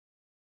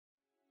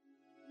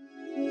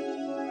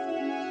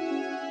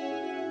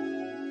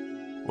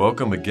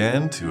Welcome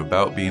again to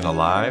About Being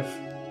Alive.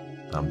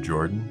 I'm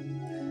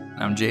Jordan.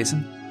 I'm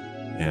Jason.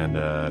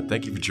 And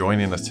thank you for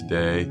joining us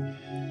today.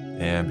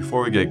 And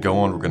before we get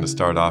going, we're going to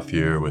start off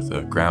here with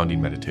a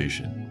grounding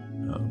meditation.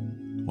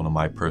 One of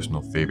my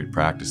personal favorite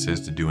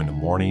practices to do in the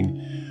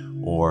morning,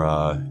 or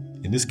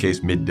in this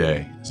case,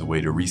 midday, as a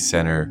way to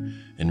recenter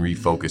and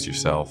refocus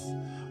yourself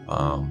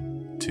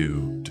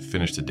to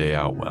finish the day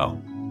out well.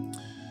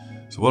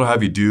 So what I'll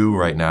have you do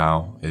right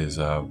now is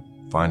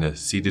find a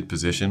seated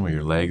position where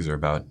your legs are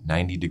about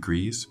 90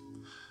 degrees.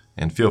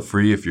 And feel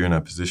free, if you're in a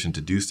position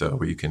to do so,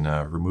 where you can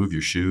remove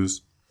your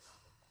shoes.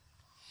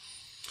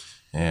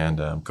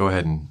 And go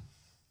ahead and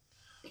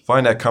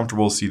find that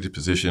comfortable seated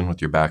position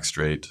with your back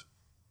straight.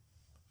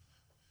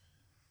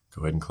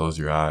 Go ahead and close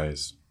your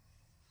eyes.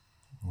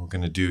 What we're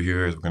going to do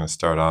here is we're going to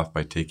start off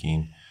by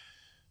taking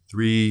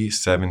 3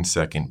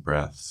 7-second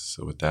breaths.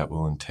 So what that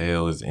will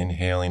entail is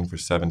inhaling for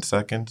 7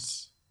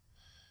 seconds,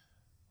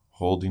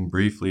 holding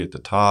briefly at the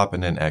top,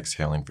 and then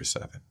exhaling for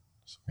 7.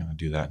 So we're going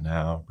to do that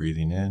now,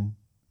 breathing in.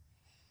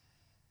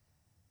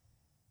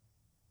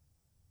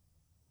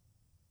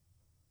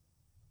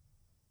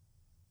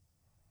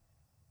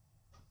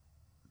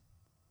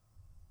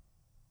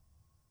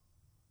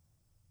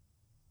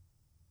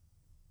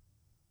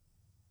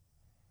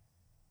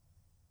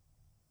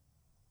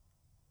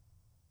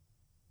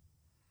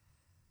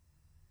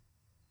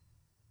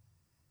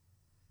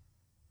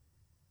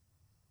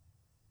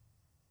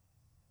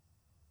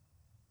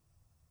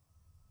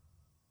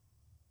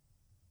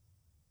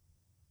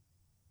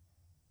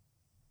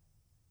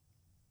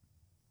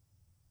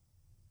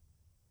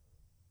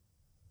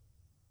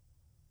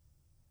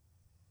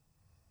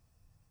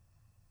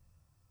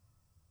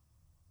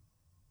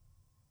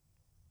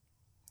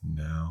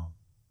 Now,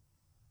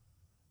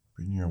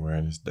 bring your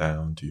awareness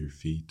down to your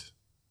feet,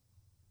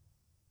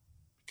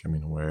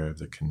 becoming aware of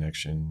the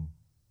connection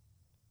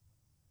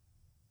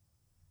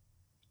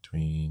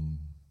between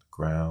the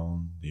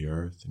ground, the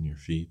earth, and your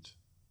feet.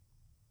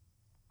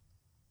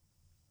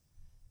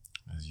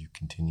 As you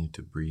continue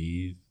to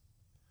breathe,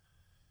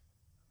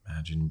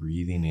 imagine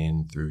breathing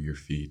in through your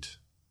feet,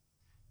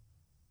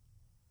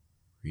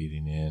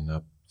 breathing in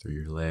up through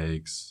your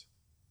legs,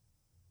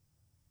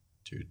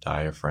 to your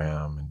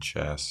diaphragm and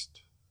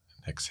chest,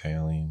 and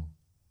exhaling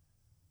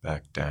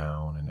back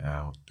down and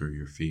out through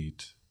your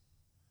feet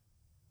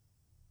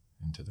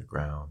into the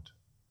ground.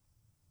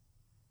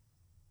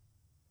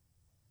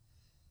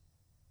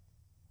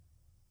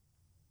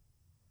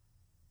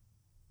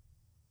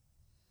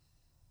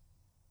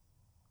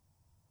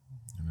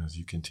 And as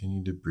you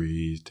continue to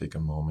breathe, take a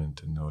moment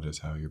to notice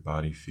how your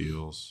body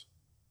feels.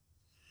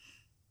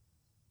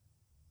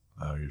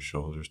 Allow your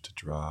shoulders to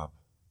drop.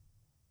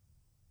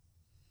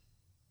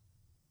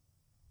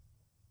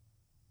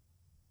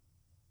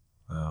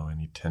 Allow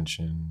any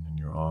tension in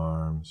your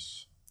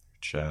arms, your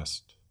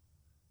chest,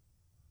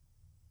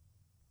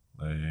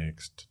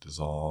 legs to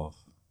dissolve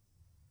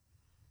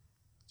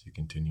as you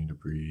continue to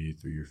breathe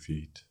through your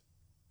feet.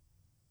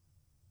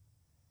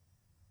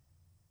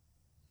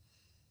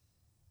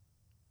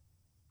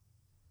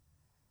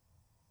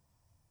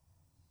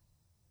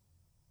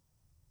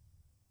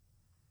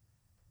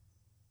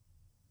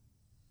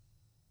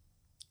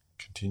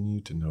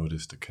 Continue to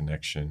notice the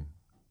connection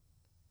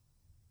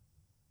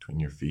between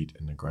your feet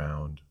and the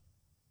ground.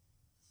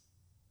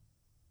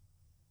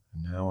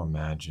 And now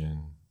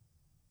imagine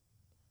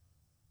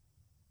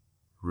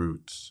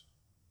roots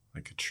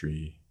like a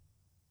tree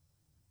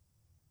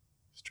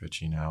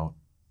stretching out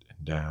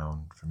and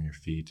down from your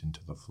feet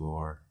into the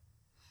floor.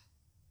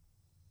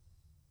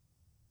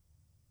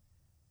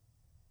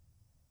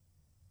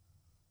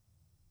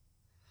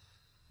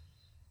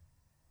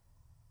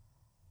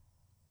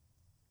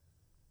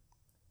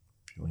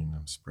 Feeling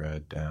them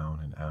spread down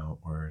and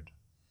outward,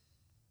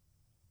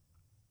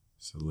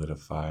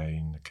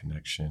 solidifying the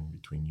connection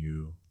between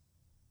you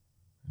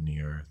and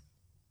the earth.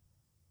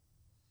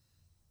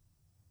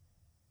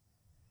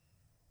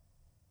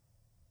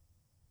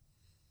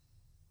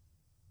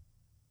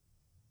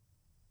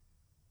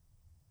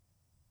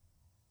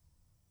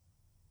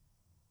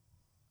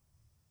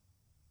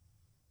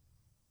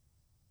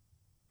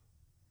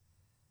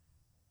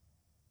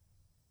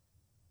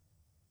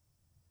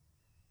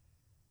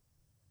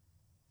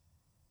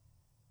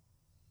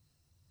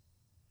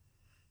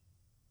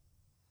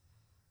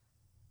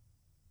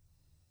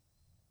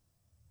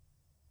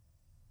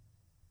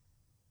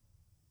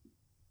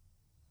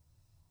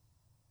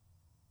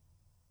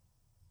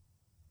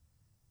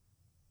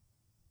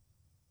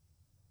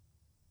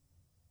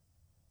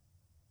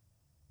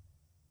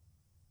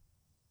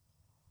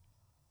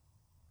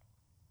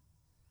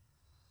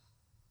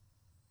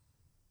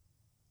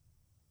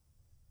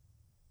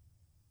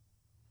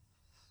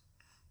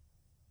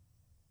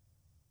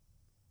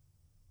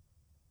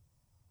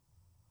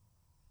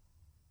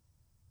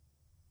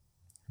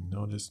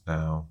 Notice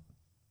now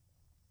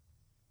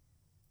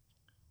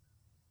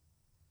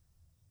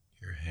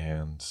your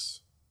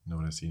hands,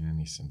 noticing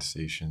any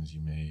sensations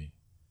you may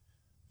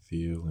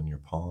feel in your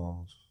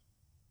palms,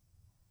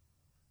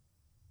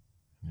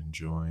 and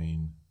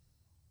enjoying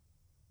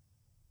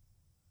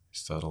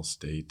subtle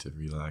state of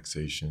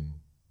relaxation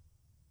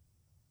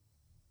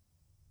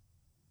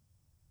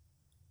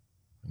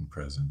and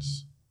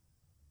presence.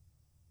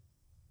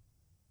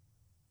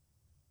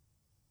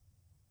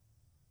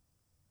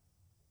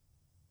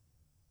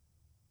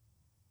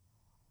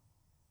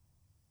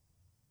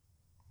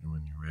 And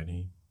when you're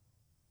ready,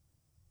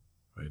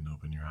 go ahead and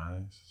open your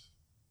eyes,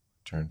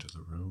 return to the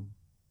room,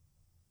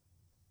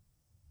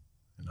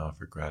 and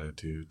offer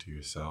gratitude to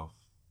yourself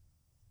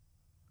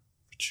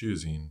for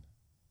choosing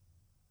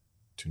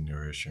to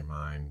nourish your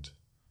mind,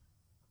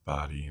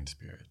 body, and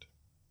spirit.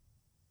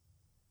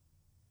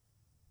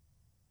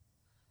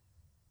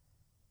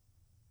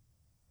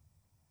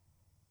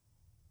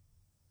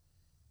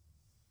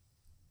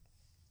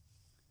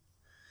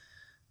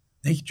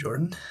 Thank you,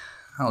 Jordan.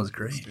 That was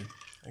great.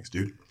 Thanks,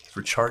 dude. It's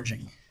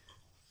recharging.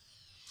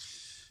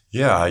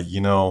 Yeah, I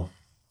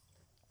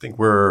think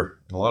in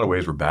a lot of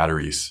ways, we're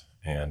batteries,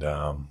 and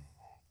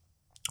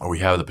or we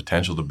have the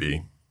potential to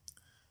be.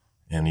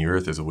 And the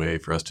earth is a way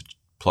for us to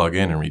plug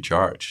in and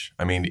recharge.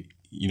 I mean,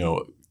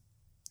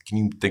 can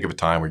you think of a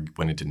time where you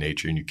went into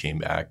nature and you came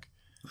back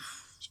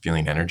just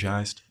feeling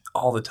energized?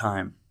 All the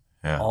time.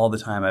 Yeah. All the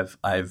time.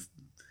 I've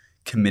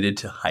committed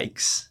to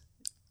hikes,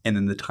 and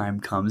then the time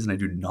comes and I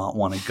do not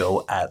want to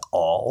go at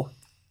all.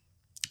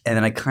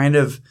 And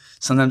then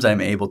sometimes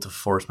I'm able to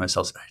force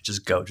myself,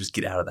 just go, just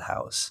get out of the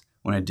house.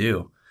 When I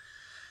do,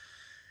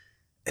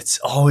 it's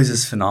always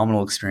this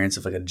phenomenal experience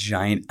of like a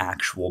giant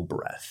actual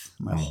breath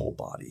in my whole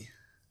body.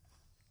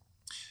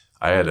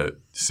 I had a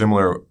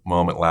similar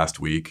moment last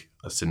week.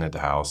 I was sitting at the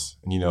house,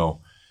 and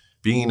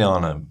being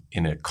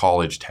in a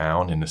college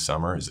town in the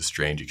summer is a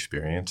strange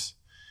experience,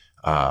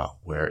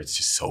 where it's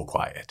just so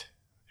quiet.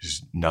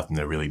 There's nothing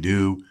to really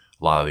do.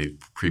 A lot of the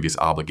previous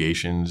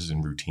obligations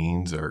and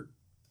routines are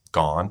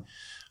gone.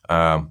 So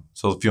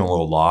I was feeling a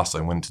little lost.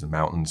 I went to the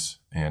mountains,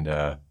 and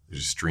there's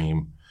a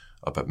stream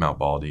up at Mount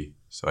Baldy.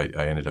 So I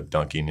ended up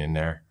dunking in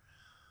there,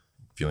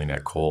 feeling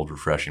that cold,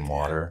 refreshing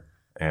water,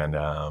 and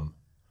the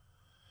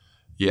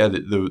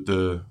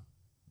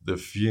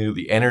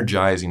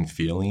energizing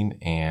feeling,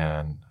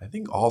 and I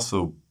think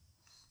also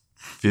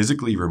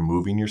physically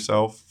removing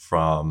yourself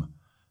from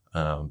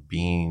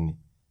being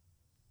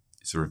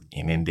sort of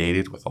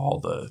inundated with all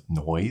the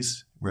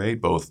noise, right?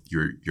 Both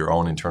your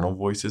own internal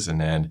voices, and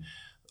then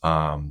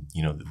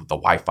the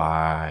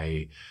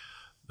Wi-Fi,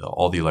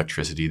 all the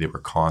electricity that we're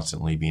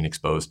constantly being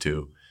exposed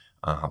to.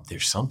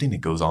 There's something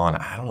that goes on.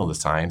 I don't know the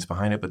science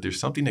behind it, but there's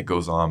something that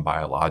goes on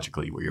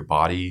biologically where your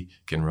body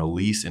can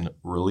release in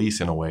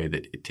a way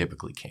that it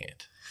typically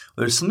can't.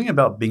 Well, there's something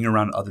about being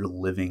around other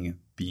living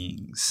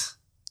beings.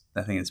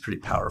 I think it's pretty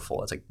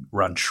powerful. It's like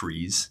around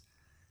trees,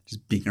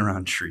 just being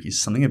around trees.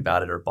 Something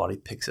about it, our body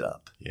picks it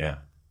up. Yeah.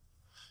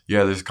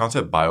 Yeah, there's a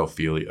concept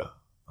biophilia.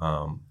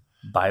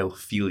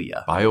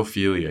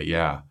 Biophilia,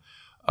 yeah.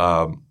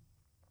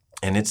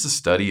 And it's the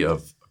study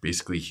of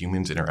basically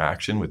humans'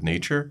 interaction with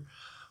nature.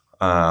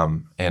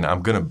 And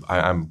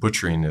I'm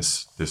butchering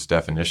this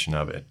definition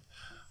of it,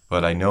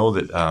 but I know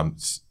that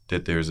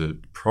that there's a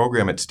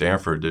program at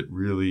Stanford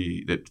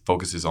that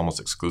focuses almost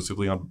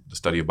exclusively on the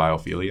study of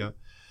biophilia,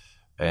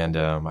 and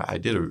I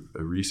did a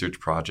research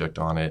project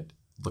on it,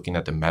 looking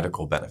at the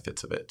medical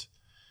benefits of it.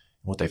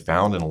 And what they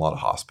found in a lot of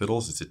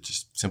hospitals is that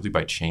just simply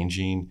by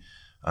changing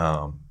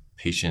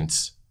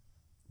patients'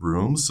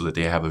 rooms so that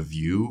they have a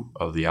view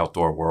of the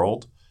outdoor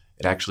world,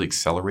 it actually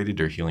accelerated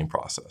their healing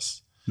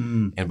process.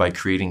 And by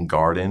creating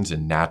gardens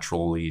and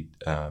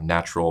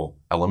natural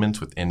elements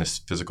within this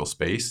physical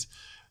space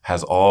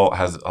has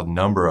a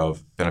number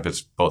of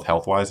benefits, both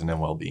health-wise and then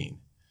well-being.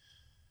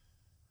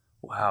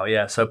 Wow,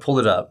 yeah. So I pulled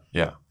it up.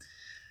 Yeah.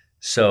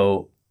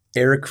 So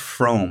Erich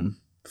Fromm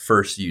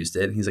first used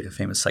it. He's like a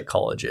famous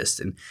psychologist,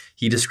 and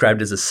he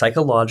described it as a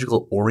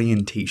psychological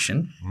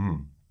orientation.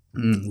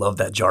 Love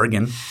that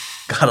jargon.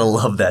 Gotta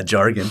love that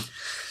jargon.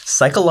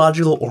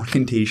 Psychological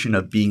orientation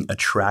of being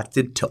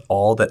attracted to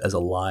all that is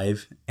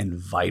alive and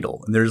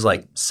vital. And there's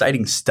like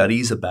citing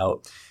studies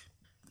about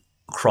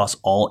across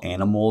all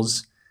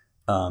animals,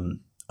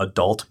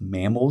 adult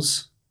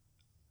mammals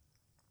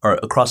are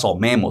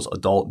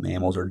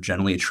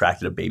generally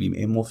attracted to baby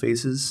mammal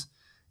faces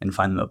and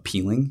find them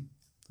appealing,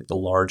 like the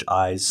large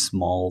eyes,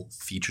 small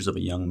features of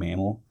a young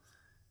mammal.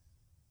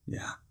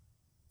 Yeah.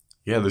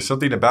 Yeah, there's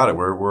something about it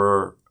where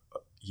we're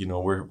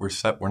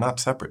not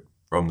separate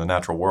from the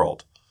natural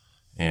world.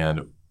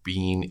 And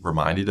being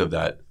reminded of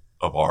that,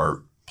 of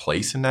our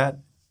place in that,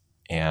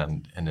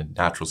 and the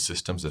natural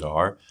systems that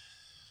are,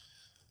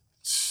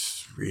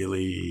 it's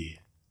really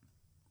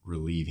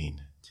relieving.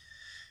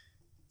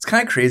 It's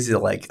kind of crazy that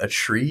like a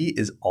tree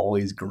is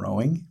always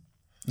growing,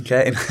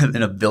 okay? And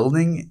in a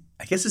building,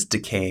 I guess it's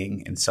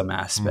decaying in some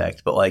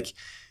aspect, but like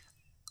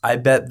I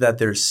bet that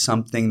there's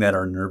something that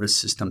our nervous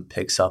system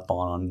picks up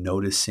on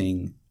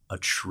noticing a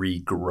tree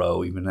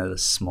grow even at a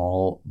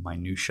small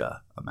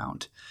minutia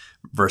amount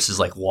versus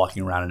like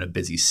walking around in a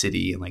busy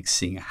city and like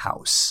seeing a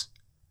house.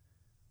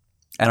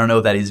 I don't know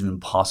if that is even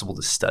possible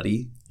to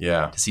study.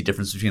 Yeah. To see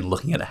difference between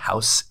looking at a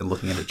house and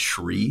looking at a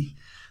tree.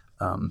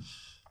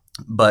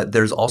 But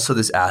there's also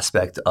this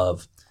aspect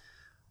of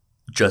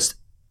just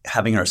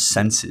having our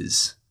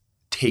senses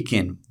take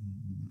in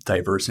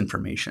diverse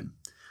information.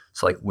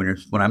 So like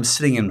when I'm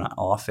sitting in my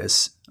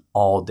office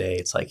all day,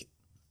 it's like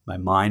my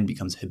mind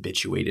becomes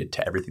habituated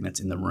to everything that's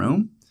in the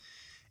room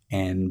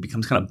and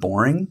becomes kind of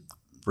boring.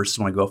 Versus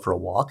when I go for a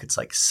walk, it's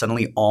like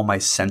suddenly all my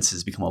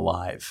senses become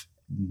alive.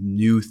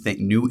 New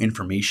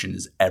information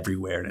is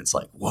everywhere, and it's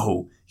like,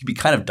 whoa. It can be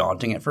kind of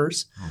daunting at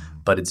first,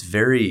 but it's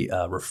very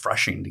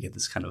refreshing to get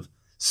this kind of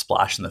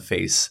splash in the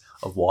face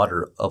of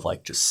water of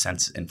like just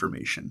sense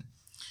information.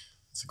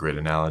 It's a great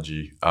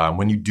analogy.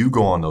 When you do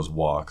go on those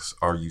walks,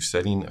 are you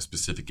setting a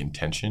specific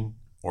intention,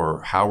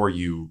 or how are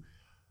you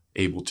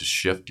able to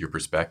shift your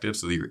perspective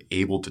so that you're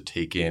able to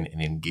take in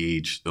and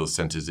engage those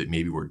senses that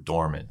maybe were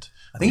dormant?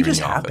 I think it just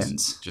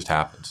happens. Just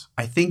happens.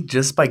 I think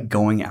just by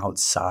going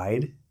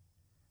outside,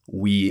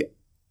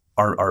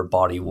 our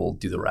body will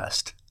do the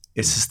rest.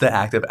 It's just the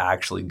act of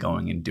actually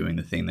going and doing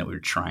the thing that we're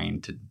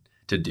trying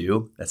to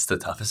do. That's the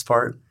toughest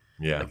part.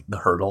 Yeah. Like the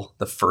hurdle.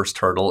 The first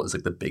hurdle is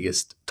like the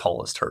biggest,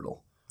 tallest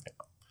hurdle.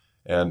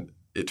 And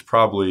it's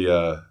probably,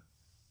 I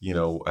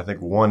think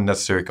one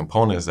necessary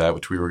component is that,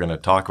 which we were going to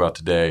talk about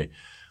today,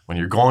 when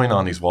you're going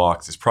on these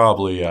walks, is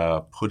probably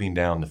putting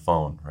down the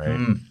phone,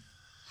 right?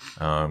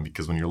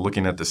 Because when you're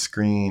looking at the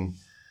screen,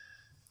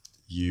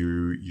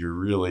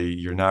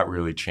 you're not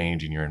really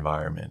changing your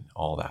environment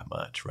all that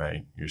much,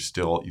 right? You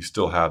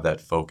still have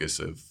that focus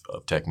of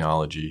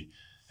technology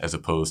as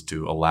opposed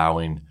to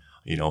allowing,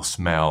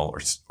 smell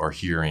or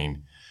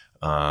hearing,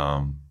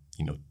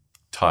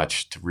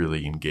 touch to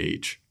really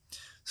engage.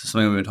 So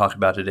something we're going to talk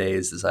about today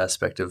is this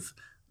aspect of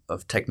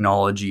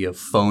technology, of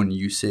phone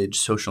usage,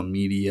 social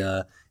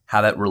media,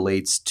 how that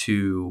relates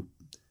to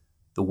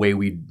the way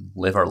we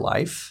live our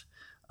life.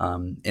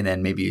 And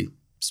then maybe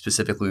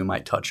specifically we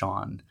might touch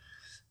on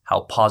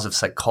how positive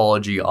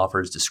psychology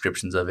offers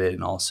descriptions of it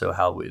and also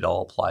how it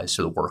all applies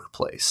to the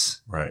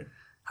workplace. Right.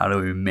 How do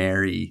we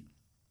marry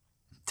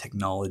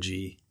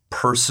technology,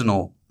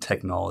 personal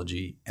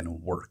technology,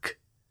 and work?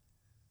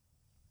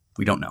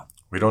 We don't know.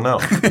 We don't know.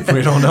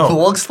 We don't know.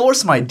 We'll explore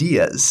some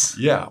ideas.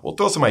 Yeah, we'll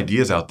throw some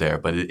ideas out there,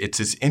 but it's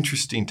this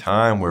interesting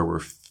time where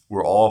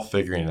we're all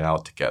figuring it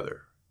out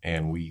together,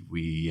 and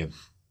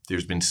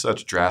there's been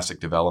such drastic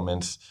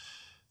developments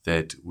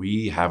that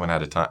we haven't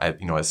had a time.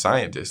 As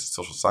scientists,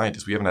 social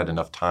scientists, we haven't had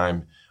enough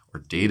time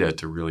or data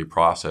to really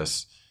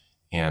process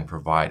and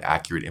provide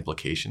accurate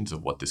implications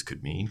of what this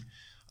could mean.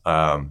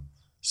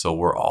 So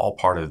we're all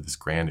part of this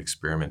grand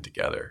experiment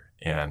together,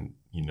 and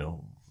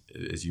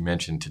as you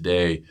mentioned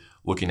today,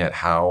 looking at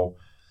how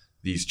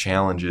these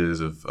challenges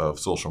of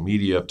social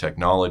media, of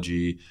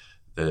technology,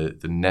 the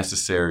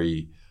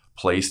necessary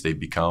place they've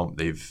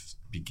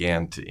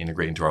began to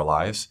integrate into our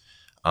lives,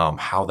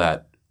 how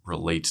that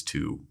relates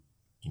to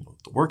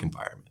the work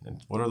environment,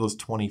 and what are those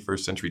 21st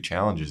century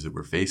challenges that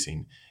we're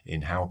facing,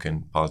 and how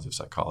can positive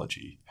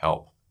psychology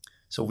help?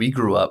 So we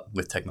grew up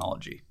with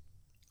technology,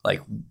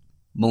 like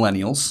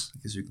millennials,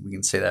 because we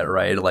can say that,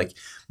 right? Like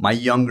my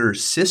younger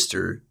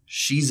sister,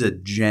 she's a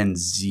Gen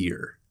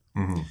Zer.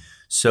 Mm-hmm.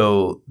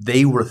 So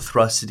they were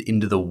thrusted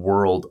into the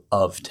world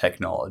of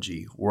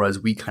technology, whereas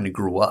we kind of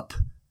grew up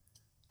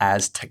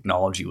as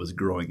technology was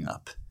growing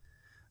up.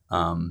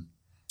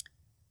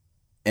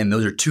 And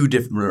those are two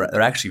different –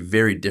 they're actually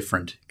very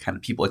different kind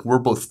of people. Like we're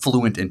both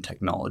fluent in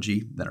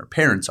technology than our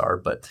parents are,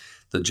 but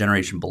the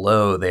generation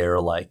below, they're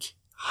like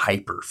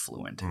hyper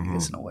fluent, I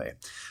guess, in a way.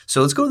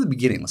 So let's go to the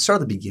beginning. Let's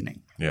start at the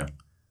beginning. Yeah.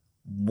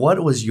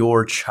 What was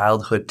your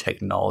childhood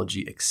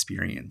technology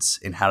experience,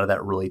 and how did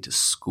that relate to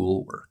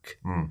schoolwork?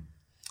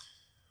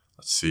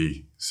 Let's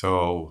see.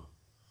 So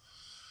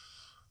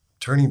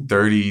turning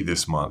 30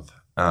 this month.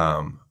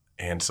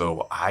 And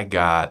so I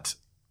got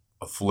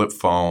a flip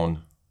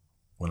phone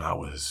when I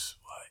was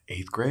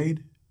 8th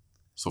grade,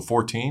 so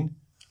 14.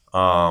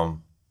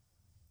 And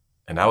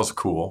that was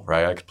cool,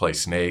 right? I could play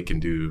Snake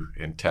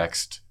and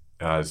text,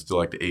 still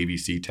like the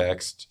ABC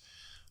text.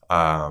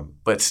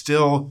 But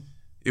still,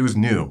 it was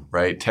new,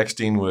 right?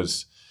 Texting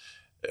was,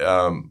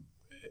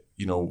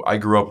 I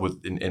grew up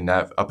with, in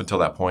that, up until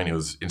that point, it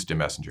was instant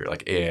messenger,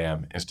 like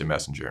AIM, instant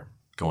messenger.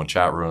 Go in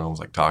chat rooms,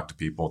 like talk to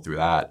people through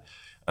that.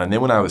 And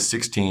then when I was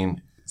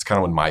 16, it's kind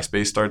of when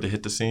MySpace started to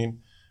hit the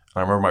scene. I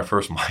remember my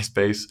first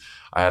MySpace.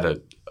 I had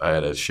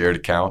a shared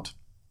account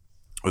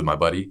with my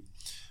buddy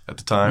at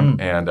the time,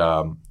 and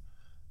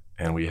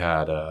we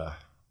had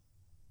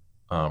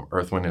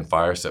Earth, Wind, and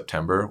Fire.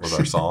 September was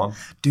our song.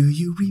 Do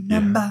you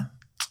remember?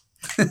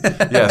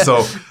 Yeah.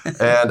 So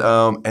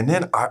and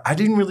then I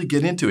didn't really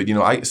get into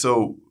it.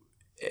 So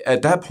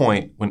at that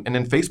point and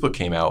then Facebook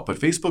came out, but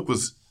Facebook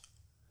was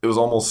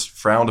almost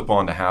frowned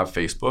upon to have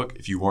Facebook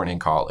if you weren't in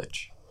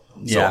college.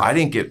 Yeah. So I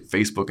didn't get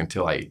Facebook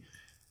until I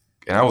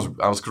was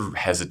sort of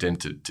hesitant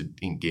to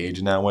engage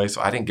in that way.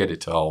 So I didn't get it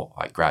till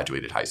I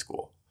graduated high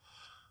school.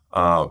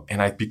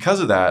 And because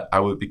of that,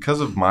 because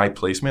of my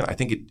placement, I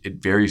think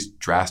it varies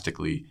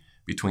drastically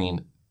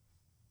between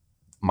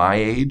my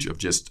age of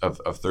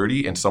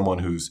 30 and someone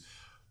who's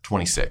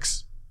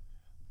 26,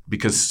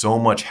 because so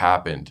much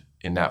happened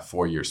in that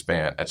 4-year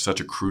span at such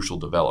a crucial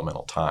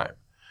developmental time.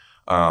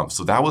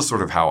 So that was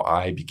sort of how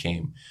I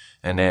became.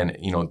 And then,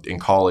 in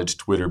college,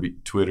 Twitter,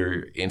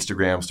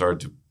 Instagram started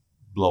to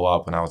blow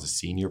up when I was a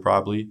senior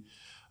probably.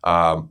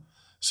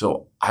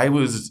 So I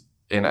was,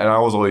 and I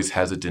was always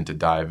hesitant to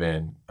dive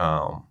in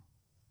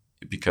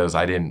because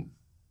I didn't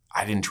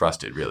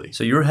trust it really.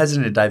 So you were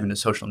hesitant to dive into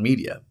social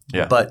media,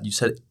 Yeah. but you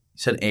said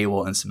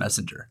AOL Instant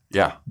Messenger.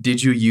 Yeah.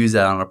 Did you use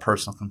that on a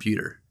personal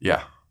computer?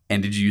 Yeah.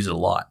 And did you use it a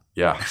lot?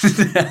 Yeah,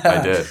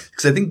 I did.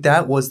 Because I think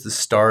that was the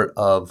start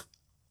of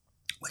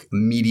like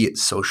immediate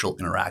social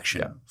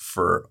interaction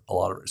for a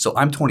lot of it. So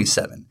I'm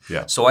 27.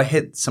 Yeah. So I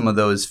hit some of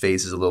those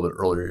phases a little bit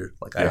earlier.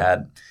 Like I Yeah.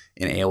 had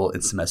an AOL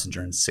Instant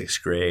Messenger in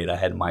 6th grade. I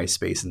had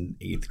MySpace in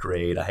 8th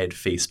grade. I had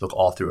Facebook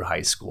all through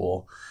high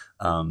school.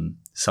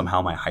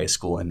 Somehow my high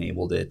school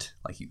enabled it.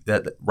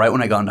 Right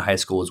when I got into high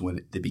school was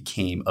when they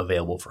became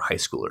available for high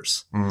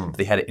schoolers.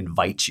 They had to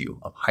invite you.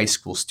 A high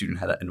school student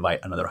had to invite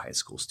another high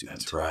school student.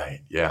 That's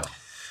right. Yeah.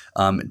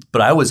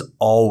 But I was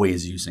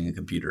always using a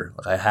computer.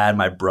 Like I had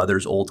my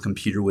brother's old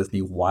computer with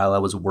me while I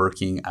was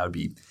working. I would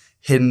be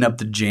hitting up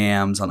the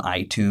jams on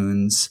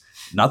iTunes,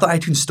 not the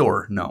iTunes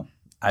store. No,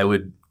 I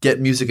would get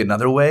music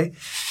another way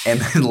and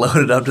then load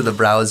it up to the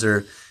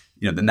browser.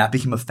 Then that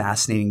became a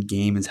fascinating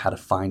game, is how to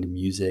find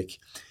music.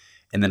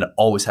 And then I'd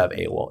always have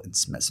AOL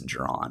Instant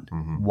Messenger on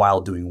while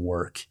doing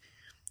work,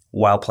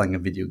 while playing a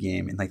video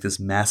game, and like this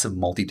massive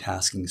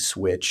multitasking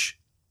switch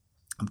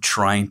of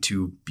trying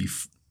to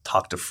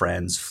talk to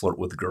friends, flirt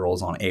with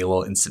girls on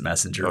AOL Instant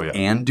Messenger,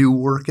 and do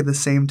work at the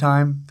same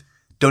time.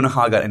 Don't know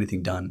how I got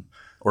anything done,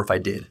 or if I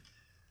did.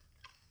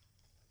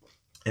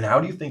 And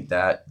how do you think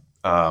that,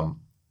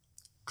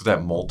 because that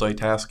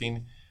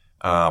multitasking,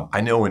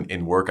 I know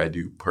in work I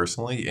do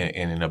personally,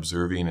 and in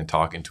observing and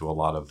talking to a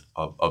lot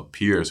of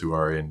peers who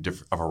are in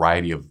a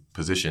variety of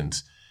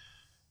positions,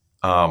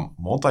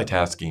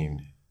 multitasking,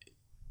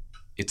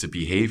 it's a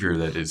behavior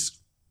that is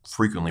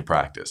frequently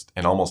practiced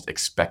and almost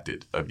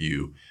expected of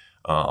you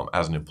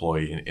as an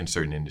employee in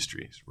certain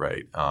industries,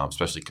 right?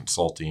 Especially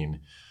consulting,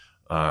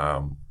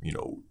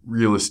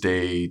 real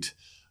estate,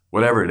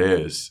 whatever it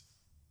is.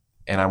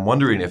 And I'm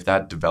wondering if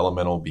that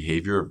developmental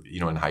behavior,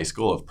 in high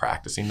school of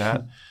practicing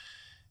that,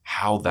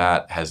 how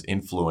that has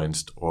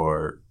influenced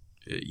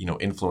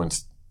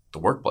influenced the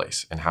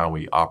workplace and how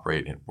we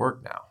operate in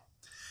work now.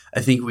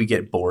 I think we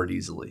get bored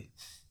easily.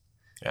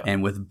 Yeah.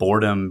 And with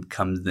boredom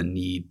comes the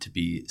need to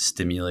be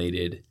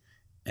stimulated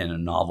in a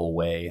novel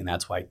way. And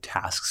that's why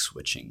task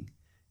switching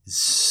is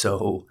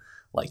so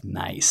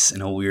nice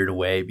in a weird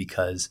way,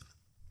 because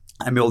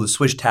I'm able to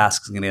switch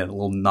tasks and get a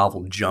little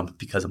novel jump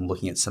because I'm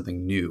looking at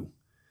something new.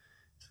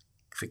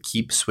 If I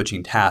keep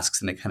switching tasks,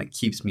 then it kind of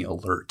keeps me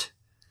alert,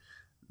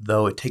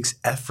 though it takes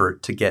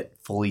effort to get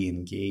fully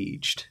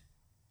engaged.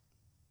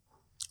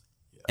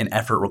 And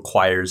effort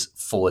requires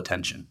full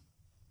attention.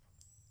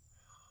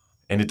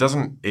 And it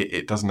doesn't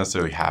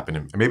necessarily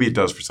happen. Maybe it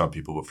does for some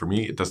people, but for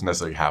me, it doesn't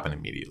necessarily happen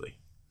immediately.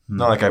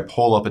 Not like I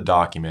pull up a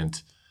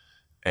document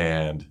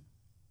and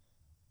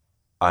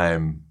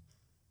I'm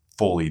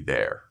fully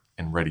there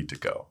and ready to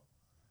go.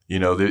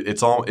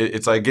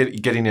 It's like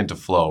getting into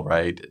flow,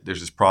 right? There's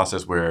this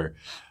process where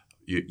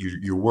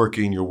you're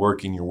working,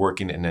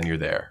 and then you're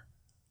there.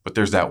 But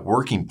there's that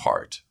working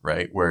part,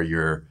 right, where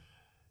you're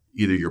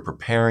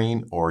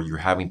preparing or you're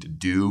having to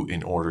do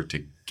in order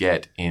to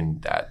get in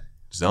that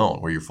zone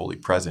where you're fully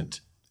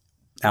present.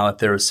 Now, if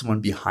there was someone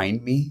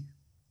behind me,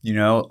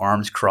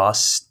 arms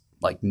crossed,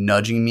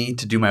 nudging me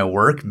to do my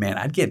work, man,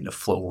 I'd get into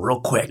flow real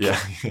quick. Yeah,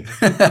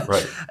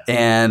 right.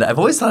 And I've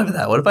always thought of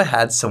that. What if I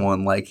had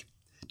someone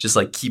just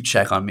keep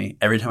check on me?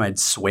 Every time I'd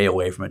sway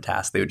away from a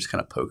task, they would just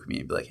kind of poke me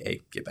and be like,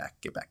 hey, get back.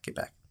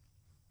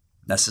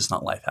 That's just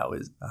not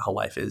how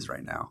life is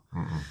right now.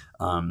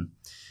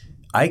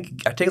 I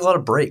take a lot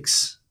of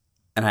breaks,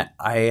 and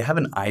I have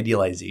an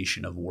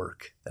idealization of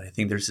work that I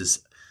think there's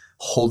this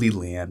holy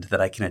land that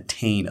I can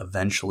attain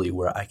eventually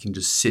where I can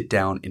just sit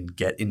down and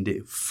get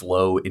into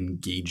flow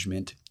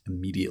engagement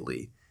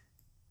immediately.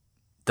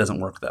 Doesn't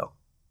work though.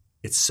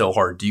 It's so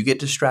hard. Do you get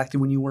distracted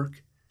when you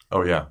work?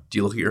 Oh yeah. Do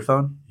you look at your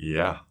phone?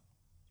 Yeah,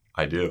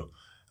 I do.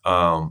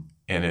 And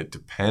it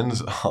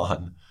depends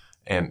on,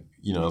 and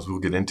as we'll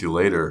get into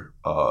later,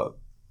 the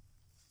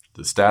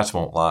stats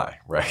won't lie,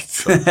 right?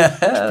 So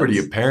it's pretty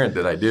apparent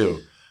that I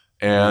do.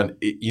 And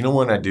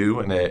when I do,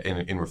 and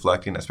in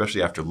reflecting,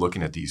 especially after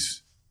looking at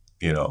these,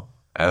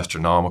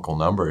 astronomical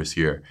numbers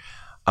here,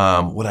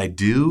 what I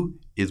do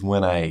is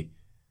when I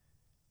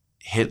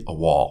hit a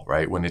wall,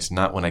 right? When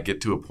I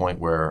get to a point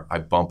where I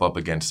bump up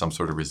against some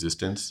sort of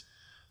resistance,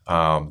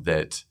 I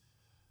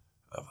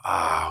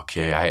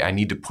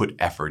need to put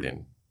effort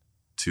in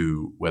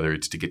to, whether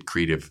it's to get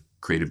creative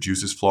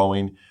juices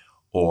flowing,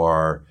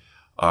 or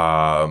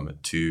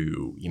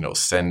to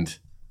send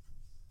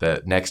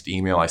the next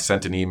email. I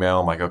sent an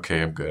email. I'm like,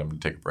 okay, I'm good. I'm gonna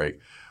take a break,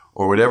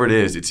 or whatever it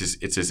is. It's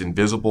this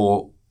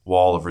invisible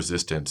wall of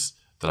resistance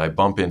that I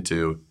bump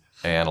into,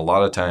 and a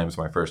lot of times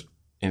my first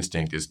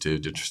instinct is to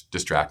just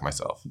distract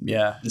myself.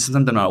 Yeah, and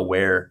sometimes I'm not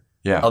aware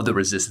Yeah. of the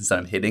resistance that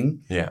I'm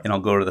hitting. Yeah. And I'll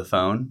go to the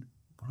phone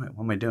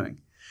what am I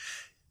doing?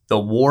 The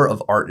War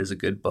of Art is a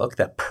good book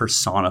that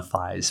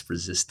personifies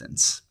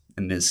resistance.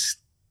 And this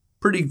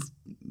pretty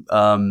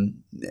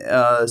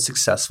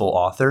successful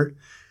author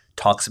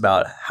talks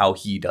about how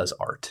he does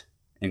art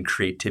and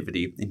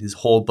creativity. And his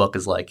whole book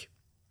is like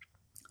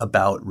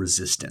about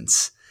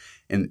resistance.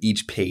 And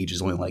each page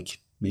is only like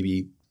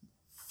maybe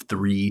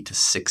 3 to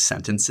 6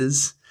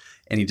 sentences.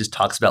 And he just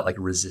talks about like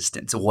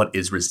resistance. What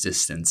is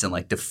resistance and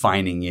like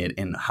defining it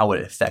and how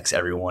it affects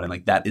everyone. And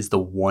like that is the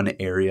one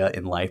area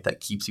in life that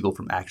keeps people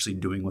from actually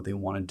doing what they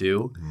want to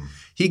do.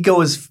 He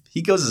goes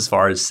as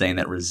far as saying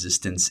that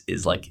resistance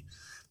is like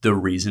the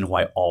reason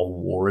why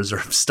all wars are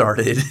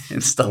started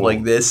and stuff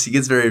like this. He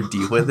gets very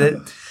deep with it.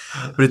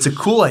 But it's a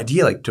cool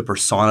idea like to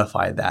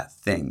personify that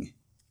thing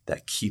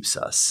that keeps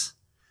us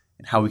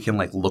and how we can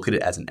like look at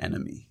it as an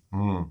enemy.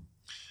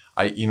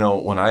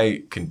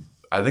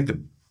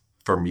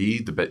 For me,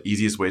 the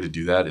easiest way to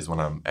do that is when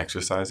I'm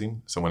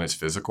exercising. So when it's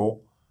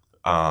physical,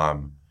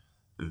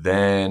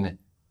 then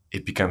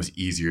it becomes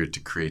easier to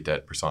create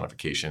that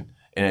personification.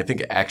 And I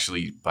think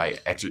actually if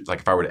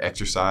I were to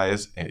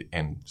exercise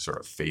and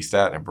sort of face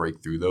that and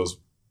break through those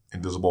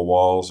invisible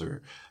walls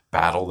or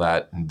battle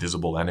that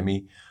invisible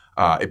enemy,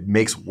 it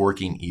makes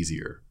working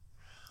easier.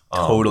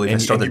 Totally.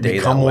 And start the day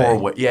become that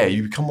way.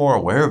 you become more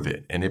aware of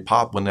it. And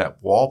when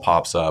that wall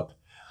pops up,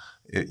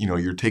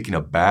 you're taking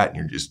a bat and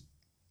you're just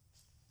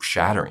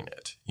shattering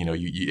it.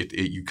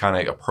 You kind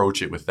of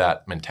approach it with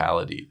that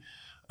mentality.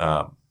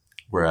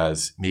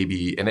 Whereas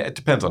maybe, and it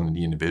depends on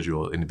the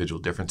individual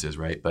differences,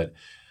 right? But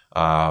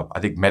I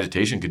think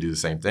meditation could do the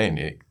same thing.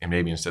 And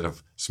maybe instead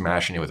of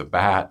smashing it with a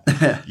bat,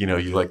 you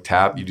like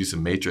tap, you do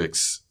some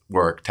matrix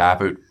work,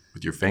 tap it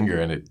with your finger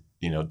and it,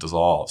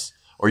 dissolves.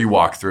 Or you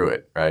walk through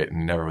it, right?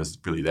 And it never was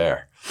really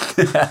there.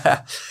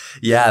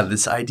 Yeah,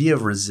 this idea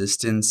of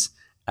resistance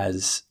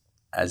as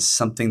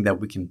something that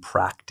we can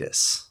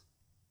practice.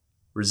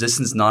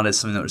 Resistance not as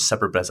something that was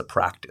separate, but as a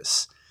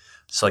practice.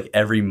 So like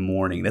every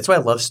morning, that's why I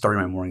love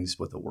starting my mornings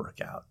with a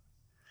workout.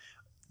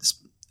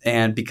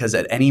 And because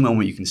at any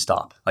moment you can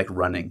stop, like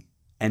running.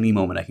 Any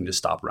moment I can just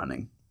stop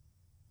running.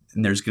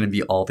 And there's going to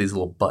be all these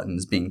little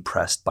buttons being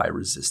pressed by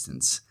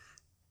resistance.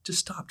 Just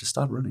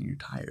stop running. You're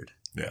tired.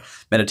 Yeah.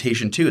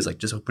 Meditation too is like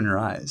just open your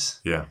eyes.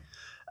 Yeah.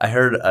 I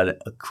heard a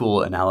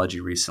cool analogy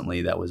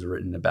recently that was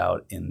written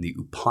about in the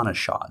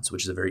Upanishads,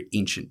 which is a very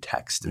ancient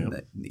text in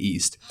the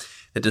East,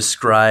 that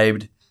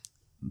described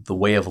the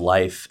way of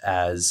life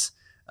as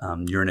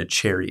you're in a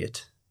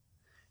chariot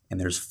and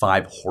there's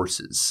 5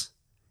 horses.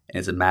 And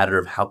it's a matter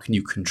of how can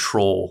you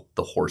control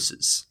the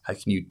horses? How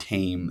can you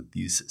tame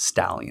these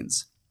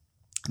stallions?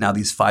 Now,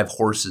 these 5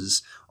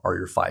 horses are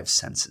your 5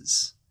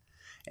 senses.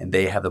 And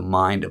they have a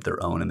mind of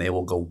their own and they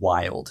will go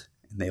wild.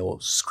 And they will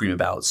scream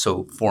about.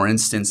 So, for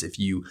instance, if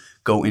you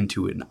go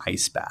into an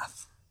ice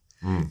bath,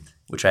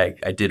 which I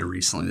did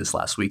recently this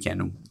last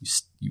weekend,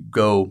 you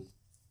go,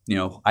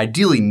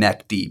 ideally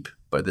neck deep,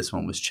 but this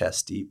one was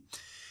chest deep,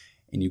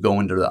 and you go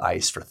into the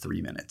ice for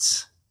 3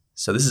 minutes.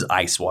 So this is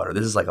ice water.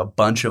 This is like a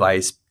bunch of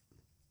ice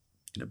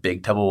in a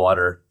big tub of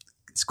water,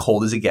 as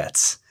cold as it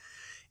gets,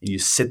 and you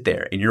sit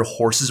there, and your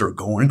horses are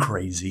going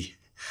crazy.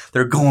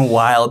 They're going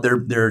wild.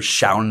 They're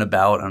shouting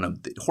about.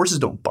 Horses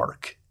don't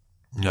bark.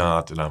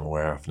 Not that I'm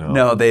aware of, no.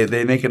 No,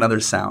 they make another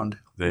sound.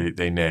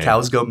 They neigh.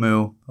 Cows go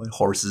moo.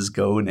 Horses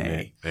go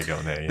neigh. They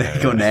go neigh. They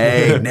go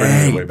neigh,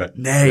 neigh,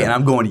 neigh. Yeah. And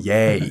I'm going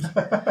yay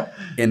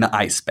in the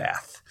ice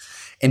bath.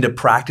 And to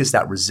practice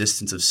that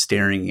resistance of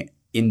staring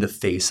in the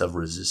face of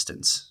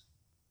resistance.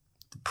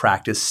 To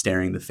practice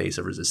staring the face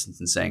of resistance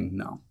and saying,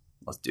 no,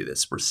 let's do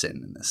this. We're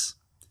sitting in this.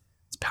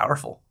 It's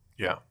powerful.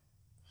 Yeah.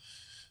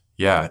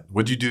 Yeah.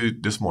 What'd you do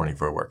this morning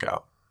for a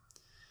workout?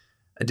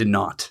 I did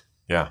not.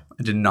 Yeah.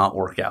 I did not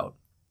work out.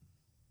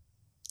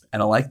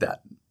 And I like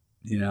that,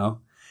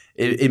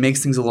 It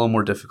makes things a little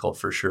more difficult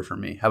for sure for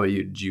me. How about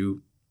you? Did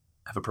you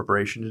have a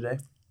preparation today?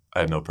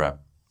 I had no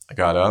prep. I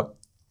got up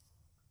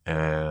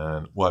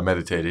and, I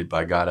meditated, but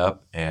I got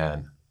up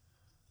and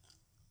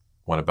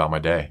went about my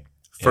day.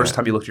 First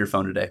time you looked at your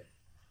phone today?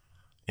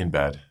 In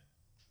bed.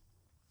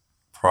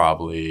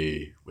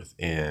 Probably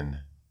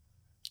within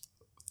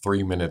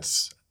 3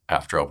 minutes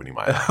after opening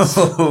my eyes.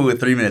 Oh,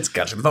 3 minutes.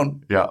 Got your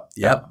phone. Yeah.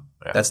 Yep.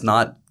 Yeah.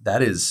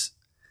 That is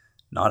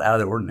not out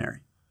of the ordinary.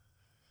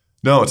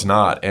 No, it's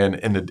not. And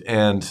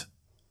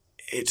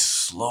it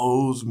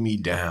slows me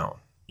down.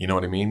 You know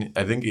what I mean?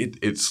 I think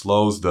it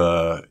slows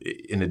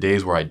in the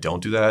days where I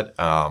don't do that,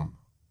 I'm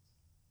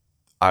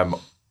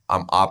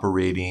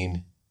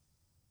operating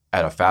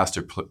at a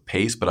faster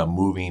pace, but I'm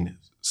moving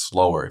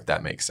slower, if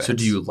that makes sense. So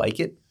do you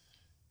like it?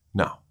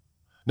 No,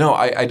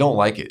 I don't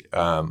like it.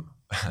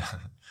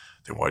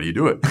 Then why do you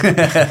do it?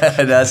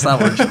 That's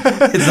not what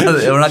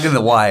we're not getting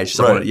the why. It's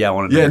just right. I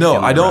want to. Yeah, no,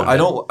 I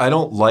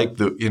don't like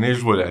and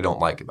here's what I don't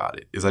like about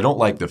it is I don't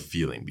like the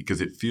feeling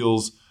because it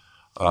feels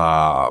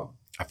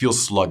I feel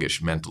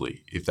sluggish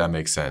mentally, if that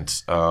makes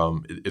sense.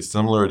 It's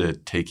similar to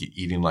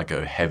eating like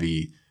a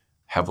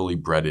heavily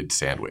breaded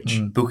sandwich.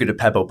 Buca di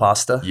pepo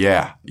pasta.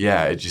 Yeah,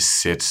 it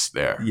just sits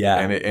there. Yeah,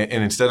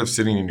 and instead of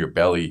sitting in your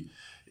belly,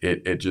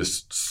 it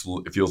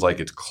feels like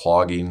it's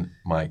clogging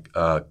my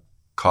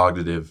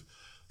cognitive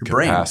Your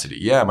brain. capacity.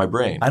 Yeah, my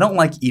brain. I don't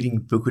like eating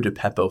buco de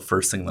pepo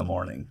first thing in the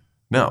morning.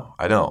 No,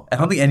 I don't. I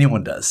don't think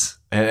anyone does.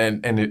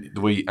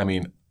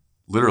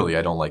 Literally,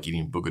 I don't like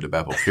eating buco de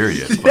beppo,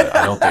 period. But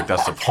I don't think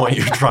that's the point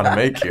you're trying to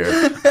make here.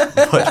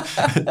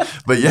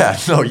 But yeah,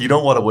 no, you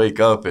don't want to wake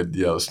up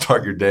and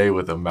start your day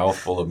with a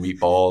mouthful of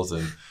meatballs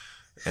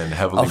and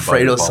heavily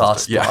Alfredo buttered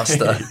sauce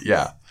pasta. pasta.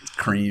 Yeah,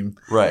 Cream.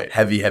 right.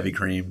 Heavy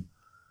cream.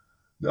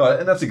 No,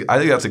 and I think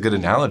that's a good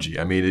analogy.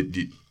 I mean,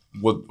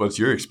 what's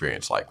your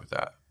experience like with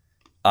that?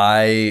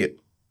 I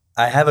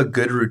have a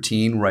good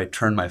routine where I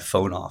turn my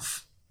phone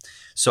off.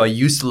 So I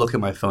used to look at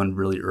my phone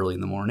really early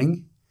in the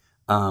morning.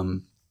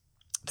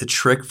 The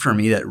trick for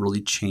me that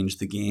really changed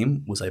the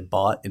game was I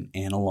bought an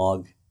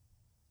analog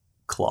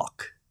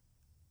clock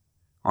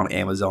on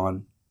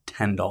Amazon,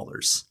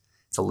 $10.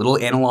 It's a little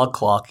analog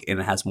clock and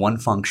it has one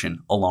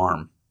function,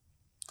 alarm.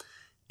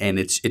 And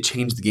it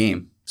changed the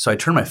game. So I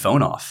turned my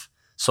phone off.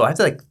 So I have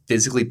to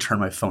physically turn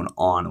my phone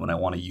on when I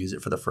want to use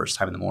it for the first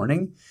time in the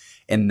morning.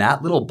 And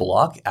that little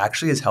block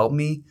actually has helped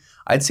me,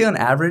 I'd say on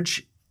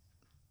average,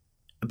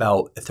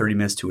 about 30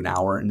 minutes to an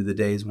hour into the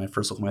day is when I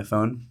first look at my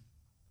phone.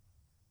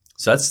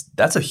 So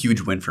that's a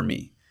huge win for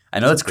me. I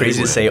know it's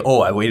crazy to say,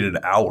 I waited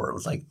an hour. It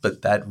was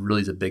but that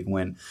really is a big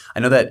win. I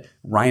know that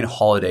Ryan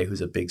Holiday,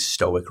 who's a big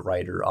Stoic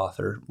writer,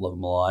 author, love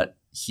him a lot,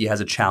 he has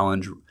a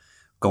challenge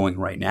going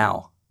right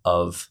now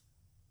of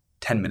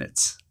 10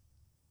 minutes.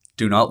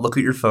 Do not look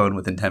at your phone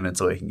within 10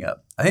 minutes of waking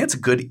up. I think it's a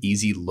good,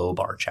 easy, low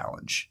bar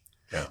challenge.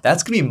 Yeah.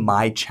 That's going to be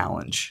my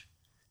challenge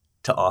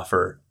to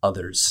offer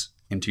others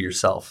and to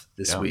yourself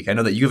this week. I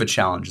know that you have a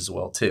challenge as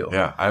well too.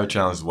 Yeah, I have a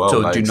challenge as well.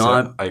 So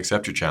I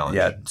accept your challenge.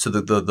 Yeah. So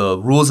the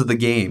rules of the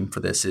game for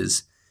this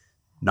is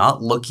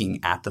not looking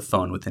at the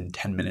phone within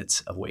 10 minutes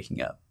of waking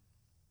up.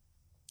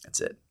 That's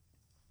it.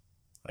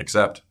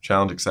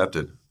 Challenge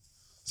accepted.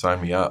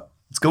 Sign me up.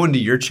 Let's go into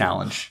your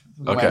challenge.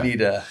 Okay.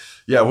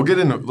 Yeah,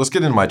 let's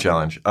get into my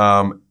challenge.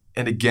 And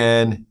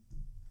again,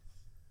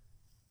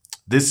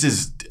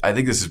 I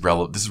think this is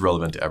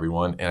relevant to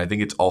everyone, and I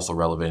think it's also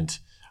relevant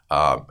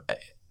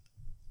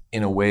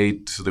in a way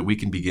so that we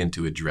can begin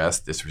to address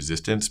this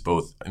resistance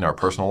both in our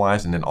personal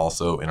lives and then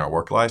also in our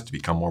work lives to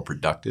become more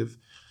productive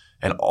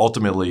and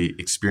ultimately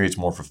experience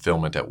more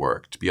fulfillment at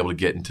work, to be able to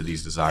get into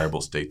these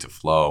desirable states of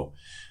flow.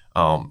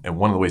 And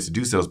one of the ways to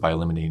do so is by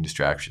eliminating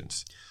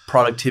distractions.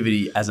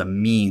 Productivity as a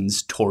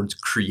means towards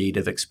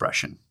creative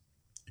expression.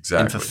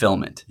 Exactly. And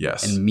fulfillment.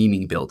 Yes. And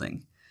meaning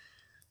building.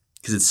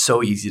 Because it's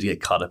so easy to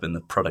get caught up in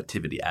the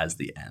productivity as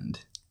the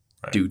end.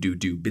 Right.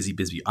 Do,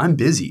 busy. I'm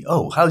busy.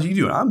 Oh, how's you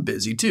doing? I'm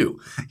busy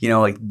too.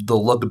 The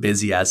look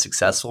busy as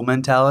successful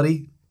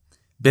mentality.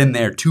 Been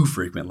there too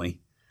frequently.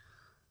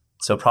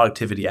 So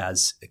productivity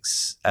as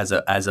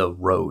a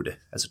road,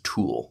 as a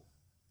tool.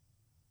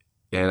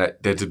 And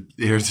there's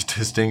a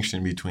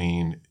distinction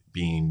between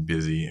being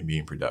busy and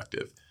being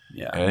productive.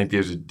 Yeah. And I think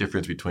there's a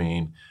difference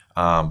between,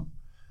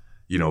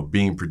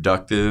 being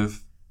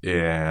productive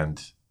and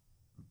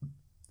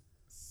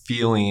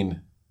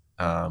feeling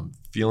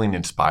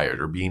inspired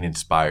or being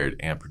inspired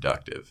and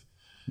productive.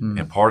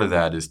 And part of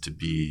that is to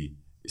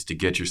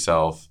get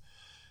yourself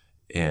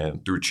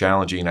and through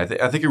challenging. I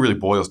think it really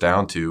boils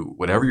down to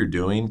whatever you're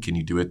doing, can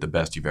you do it the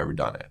best you've ever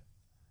done it?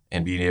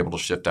 And being able to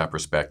shift that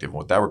perspective. And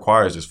what that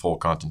requires is full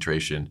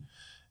concentration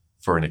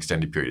for an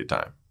extended period of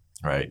time,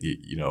 right?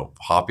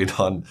 Hopping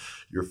on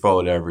your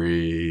phone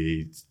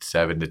every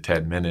 7 to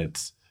 10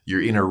 minutes,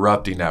 you're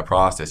interrupting that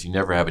process. You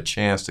never have a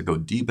chance to go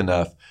deep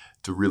enough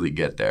to really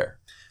get there.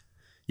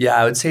 Yeah,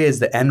 I would say as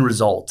the end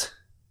result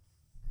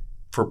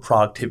for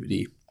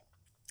productivity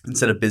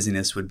instead of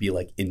busyness would be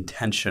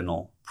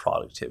intentional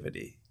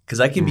productivity. Because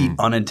I can be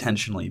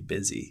unintentionally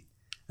busy.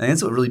 I think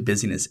that's what really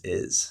busyness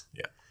is.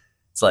 Yeah.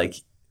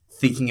 It's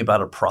thinking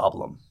about a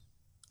problem,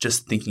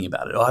 just thinking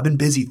about it. Oh, I've been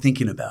busy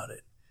thinking about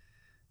it.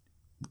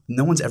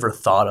 No one's ever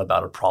thought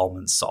about a problem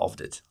and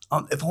solved it.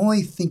 If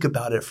only think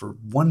about it for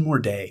one more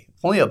day,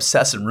 if only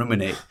obsess and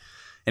ruminate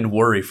and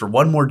worry for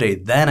one more day,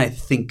 then I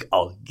think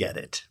I'll get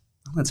it.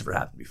 That's never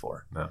happened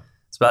before. No.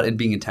 It's about it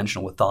being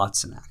intentional with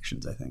thoughts and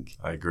actions, I think.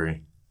 I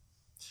agree.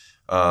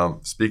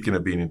 Speaking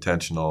of being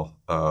intentional,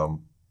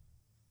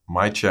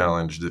 my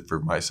challenge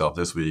for myself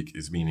this week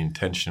is being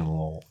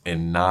intentional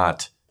and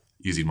not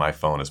using my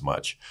phone as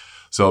much.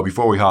 So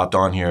before we hopped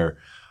on here,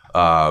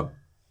 I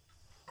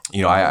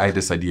had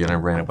this idea, and I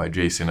ran it by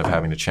Jason, of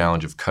having a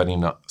challenge of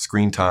cutting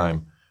screen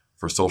time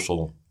for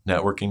social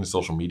networking,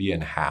 social media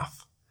in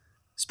half.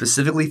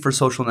 Specifically for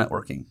social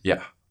networking?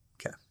 Yeah.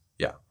 Okay.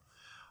 Yeah.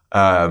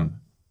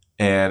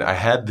 And I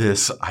had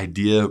this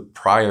idea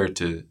prior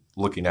to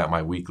looking at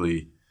my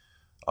weekly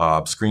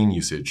screen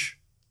usage.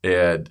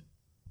 And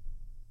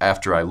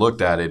after I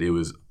looked at it, it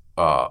was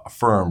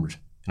affirmed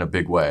in a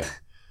big way.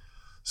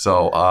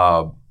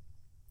 So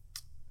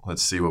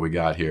let's see what we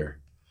got here.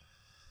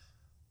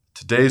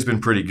 Today's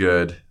been pretty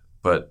good,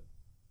 but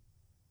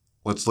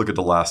let's look at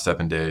the last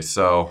 7 days.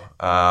 So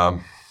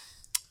my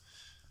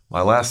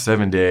last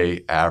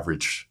 7-day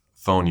average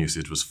phone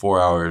usage was 4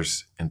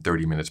 hours and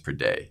 30 minutes per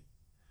day.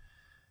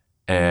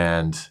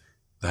 And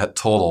that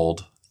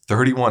totaled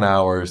 31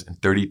 hours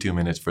and 32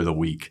 minutes for the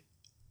week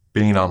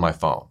being on my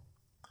phone.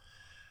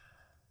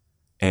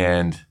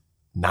 And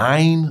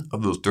 9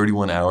 of those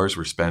 31 hours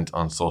were spent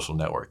on social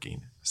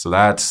networking. So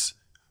that's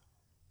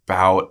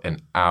about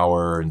an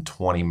hour and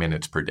 20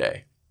 minutes per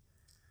day.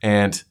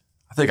 And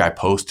I think I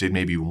posted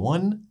maybe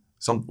one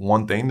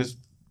thing this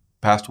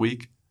past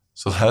week.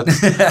 So that's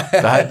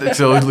that.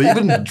 So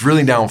even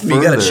drilling down further,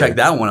 you got to check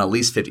that one at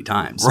least 50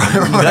 times. Right,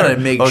 you got to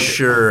make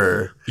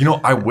sure.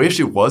 I wish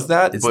it was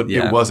that, but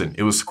yeah. It wasn't.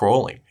 It was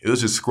scrolling. It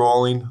was just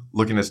scrolling,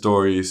 looking at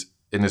stories,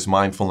 in this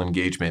mindful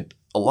engagement.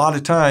 A lot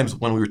of times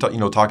when we were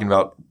talking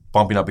about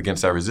bumping up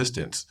against that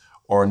resistance,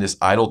 or in this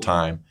idle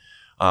time,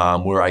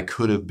 where I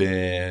could have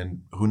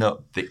been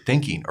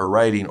thinking or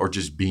writing or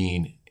just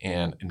being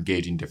and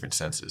engaging different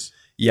senses.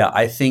 Yeah,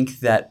 I think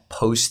that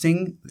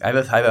posting. I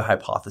have a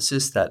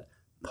hypothesis that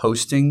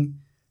posting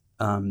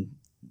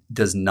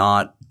does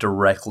not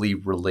directly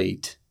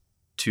relate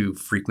to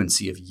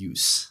frequency of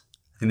use.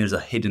 I think there's a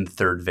hidden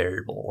third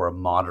variable or a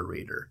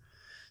moderator.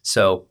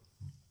 So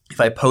if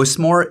I post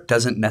more, it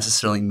doesn't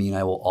necessarily mean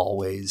I will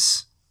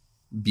always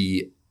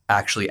be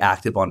actually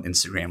active on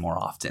Instagram more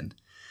often,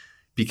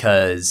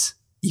 because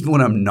even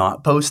when I'm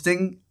not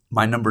posting,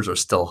 my numbers are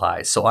still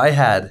high. So I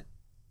had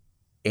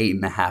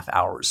 8.5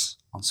 hours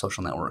on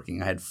social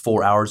networking. I had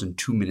 4 hours and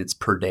 2 minutes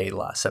per day the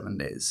last 7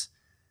 days.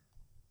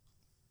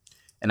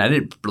 And I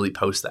didn't really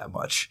post that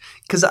much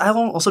because I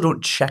also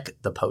don't check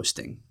the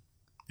posting.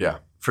 Yeah.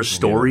 For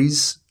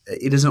stories,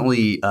 it doesn't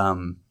really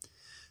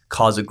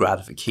cause a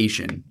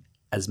gratification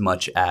as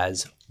much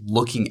as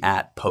looking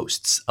at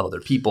posts of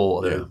other people,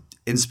 other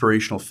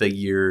inspirational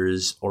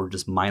figures, or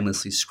just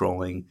mindlessly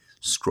scrolling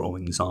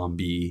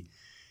zombie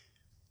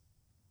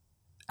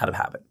out of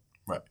habit.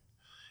 Right.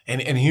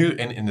 And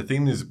the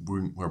thing is,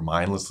 we're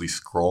mindlessly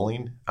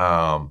scrolling.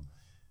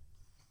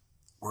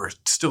 We're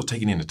still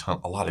taking in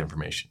a lot of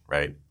information,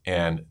 right?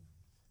 And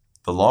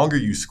the longer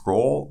you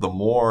scroll, the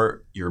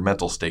more your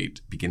mental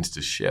state begins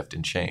to shift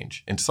and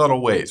change in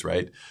subtle ways,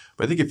 right?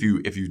 But I think if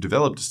you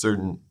developed a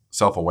certain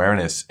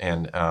self-awareness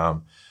and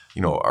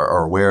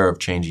are aware of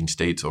changing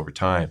states over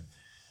time,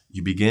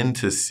 you begin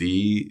to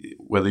see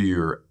whether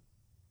you're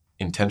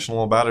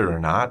intentional about it or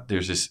not.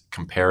 There's this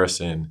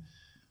comparison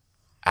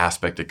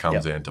aspect that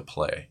comes into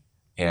play,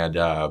 and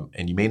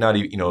you may not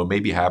even, it may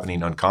be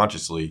happening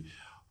unconsciously.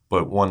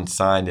 But one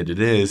sign that it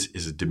is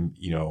a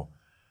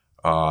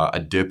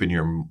dip in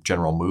your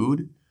general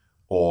mood,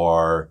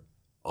 or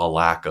a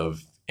lack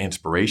of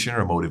inspiration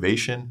or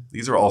motivation.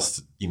 These are all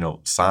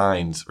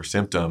signs or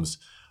symptoms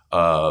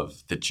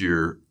of that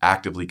you're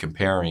actively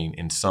comparing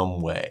in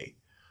some way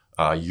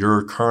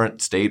your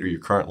current state or your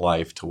current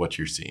life to what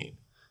you're seeing.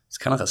 It's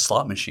kind of like a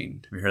slot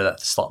machine. Have you heard of that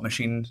slot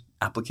machine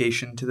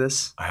application to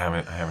this? I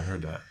haven't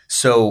heard that.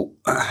 So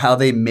how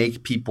they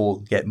make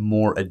people get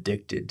more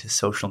addicted to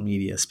social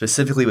media,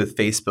 specifically with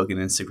Facebook and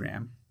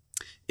Instagram,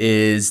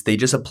 is they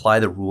just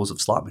apply the rules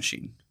of slot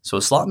machine. So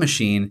a slot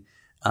machine,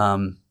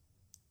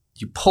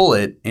 you pull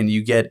it and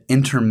you get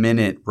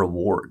intermittent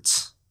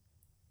rewards.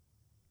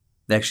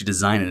 They actually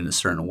design it in a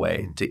certain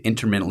way to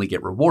intermittently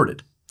get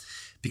rewarded.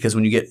 Because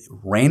when you get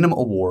random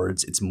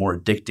awards, it's more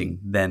addicting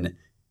than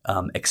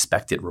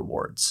expected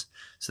rewards.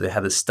 So they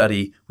have this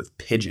study with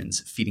pigeons,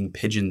 feeding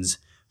pigeons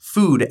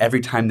food every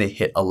time they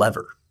hit a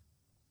lever.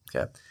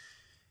 Okay.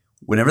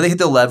 Whenever they hit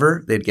the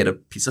lever, they'd get a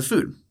piece of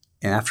food.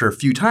 And after a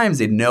few times,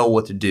 they'd know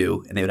what to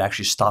do, and they would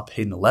actually stop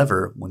hitting the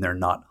lever when they're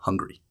not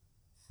hungry.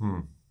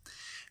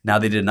 Now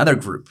they did another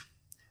group.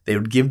 They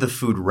would give the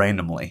food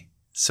randomly.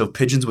 So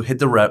pigeons would hit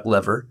the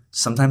lever.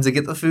 Sometimes they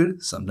get the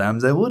food,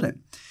 sometimes they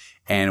wouldn't.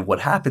 And what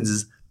happens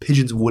is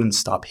pigeons wouldn't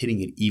stop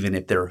hitting it even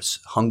if they're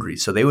hungry.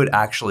 So they would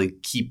actually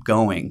keep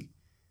going,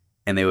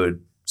 and they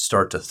would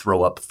start to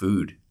throw up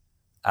food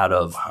out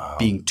of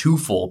being too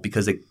full,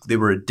 because they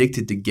were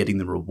addicted to getting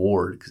the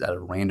reward because out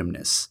of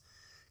randomness,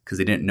 because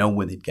they didn't know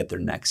when they'd get their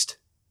next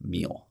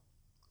meal.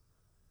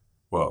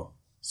 Whoa.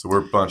 So we're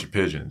a bunch of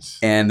pigeons.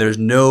 And there's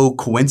no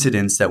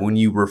coincidence that when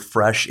you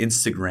refresh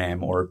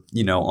Instagram or,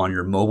 on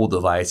your mobile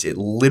device, it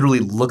literally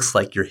looks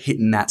like you're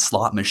hitting that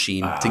slot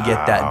machine to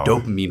get that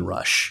dopamine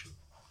rush.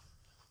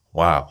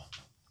 Wow.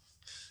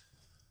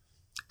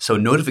 So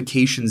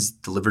notifications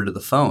delivered to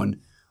the phone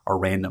are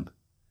random.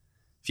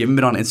 If you haven't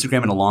been on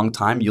Instagram in a long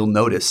time, you'll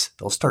notice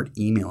they'll start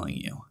emailing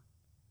you.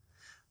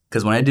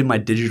 Because when I did my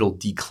digital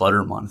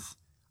declutter month,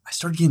 I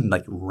started getting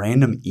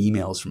random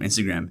emails from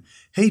Instagram.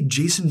 Hey,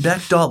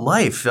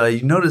 jasonbeck.life,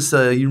 you notice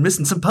you're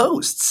missing some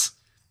posts.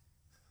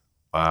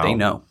 Wow.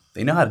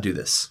 They know how to do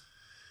this.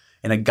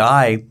 And a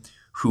guy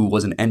who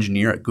was an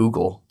engineer at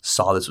Google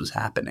saw this was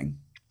happening.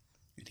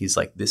 And he's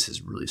like, this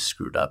is really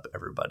screwed up,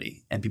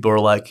 everybody. And people are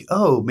like,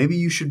 oh, maybe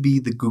you should be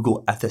the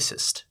Google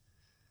ethicist,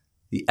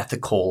 the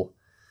ethical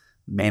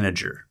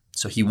manager.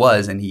 So he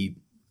was, and he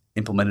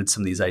implemented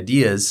some of these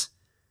ideas.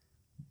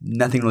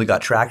 Nothing really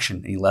got traction,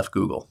 and he left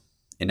Google.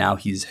 And now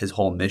his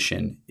whole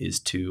mission is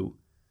to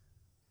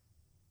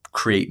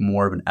create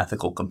more of an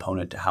ethical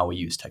component to how we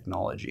use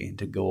technology and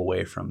to go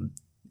away from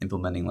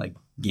implementing like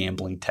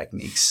gambling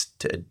techniques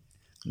to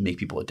make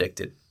people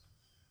addicted.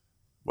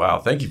 Wow,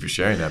 thank you for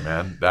sharing that,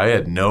 man. I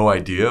had no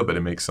idea, but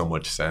it makes so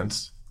much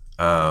sense.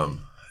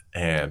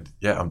 And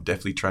yeah, I'm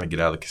definitely trying to get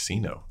out of the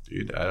casino,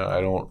 dude.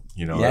 I don't,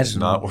 that's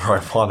not where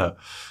I want to.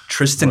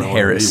 Tristan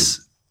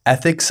Harris,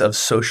 Ethics of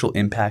Social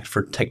Impact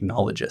for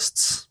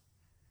Technologists.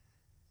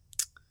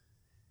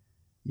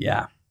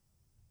 Yeah.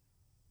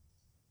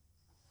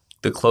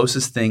 The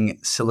closest thing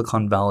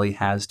Silicon Valley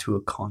has to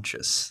a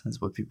conscious is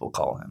what people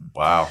call him.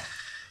 Wow.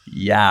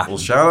 Yeah. Well,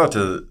 shout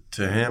out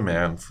to him,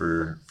 man,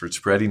 for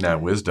spreading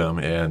that wisdom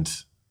and,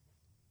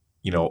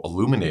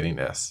 illuminating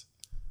this.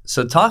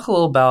 So talk a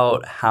little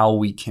about how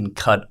we can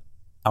cut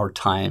our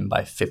time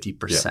by 50%.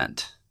 Yeah.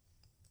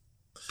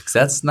 Because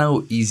that's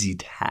no easy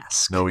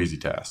task. No easy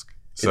task.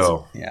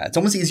 So it's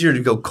almost easier to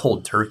go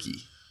cold turkey.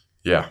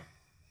 Yeah.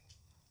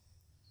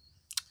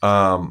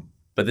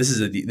 But this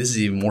is an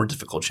even more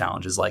difficult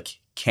challenge. Is like,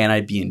 can I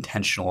be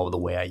intentional of the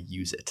way I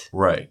use it?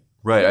 Right.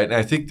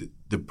 I think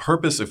the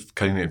purpose of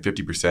cutting it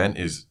 50%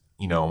 is,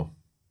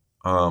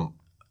 for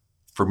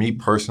me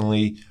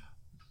personally,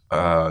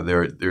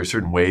 there are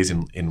certain ways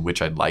in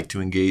which I'd like to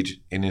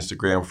engage in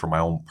Instagram for my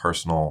own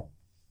personal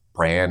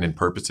brand and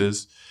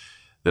purposes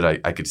that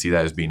I could see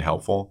that as being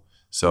helpful.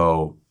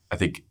 So I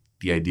think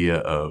the idea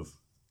of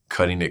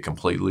cutting it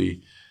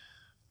completely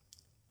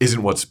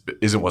isn't what's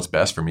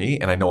best for me.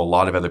 And I know a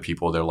lot of other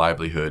people, their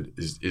livelihood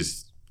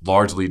is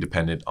largely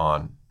dependent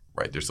on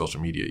their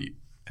social media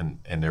and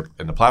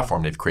the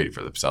platform they've created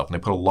for themselves. And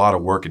they put a lot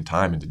of work and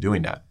time into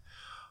doing that.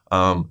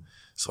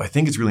 So I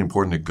think it's really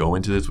important to go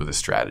into this with a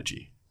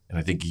strategy. And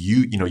I think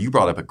you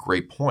brought up a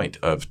great point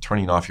of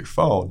turning off your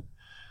phone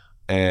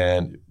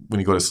and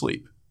when you go to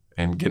sleep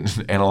and getting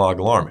an analog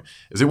alarm.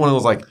 Is it one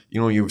of those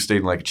you stayed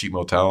in like a cheap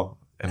motel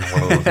and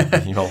one of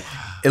those,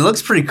 It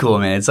looks pretty cool,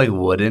 man. It's like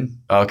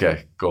wooden.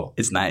 Okay, cool.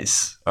 It's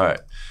nice. All right.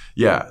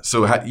 Yeah.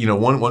 So,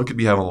 one could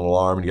be having an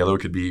alarm and the other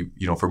could be,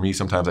 for me,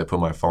 sometimes I put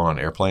my phone on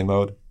airplane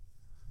mode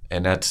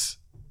and that's,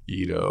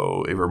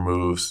 it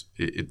removes,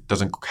 it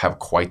doesn't have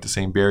quite the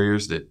same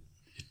barriers that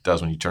it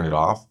does when you turn it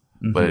off,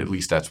 but at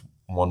least that's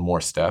one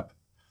more step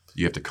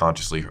you have to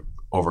consciously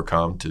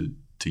overcome to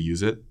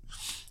use it.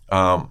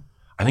 I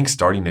think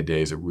starting the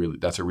day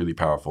that's a really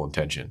powerful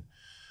intention.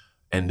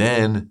 And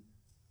then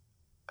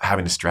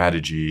having a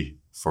strategy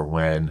for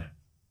when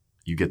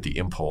you get the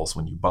impulse,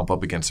 when you bump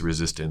up against the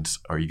resistance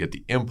or you get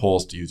the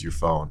impulse to use your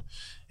phone,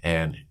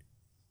 and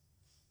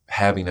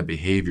having a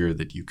behavior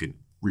that you can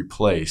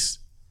replace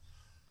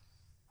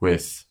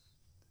with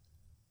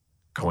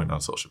going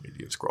on social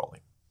media and scrolling.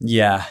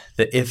 Yeah.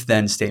 The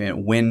if-then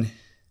statement. The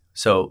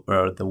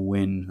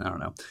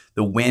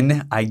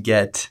when I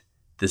get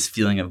this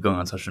feeling of going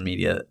on social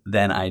media,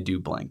 then I do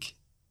blank.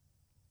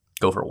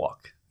 Go for a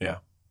walk. Yeah.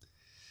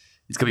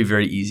 It's going to be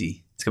very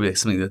easy. It's going to be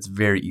something that's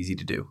very easy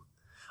to do.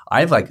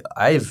 I've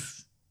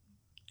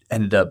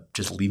ended up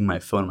just leaving my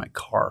phone in my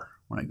car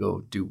when I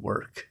go do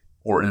work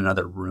or in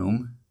another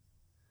room.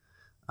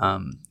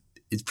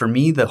 For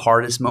me, the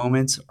hardest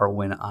moments are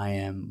when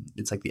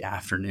it's like the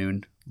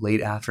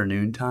late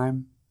afternoon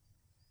time.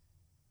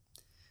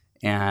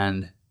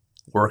 And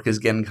work is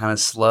getting kind of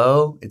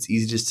slow. It's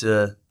easy just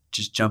to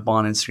jump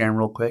on Instagram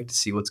real quick to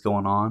see what's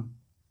going on.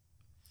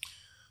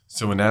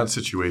 So in that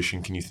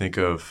situation, can you think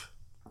of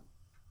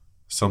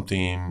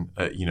something,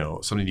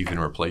 something you can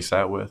replace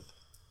that with?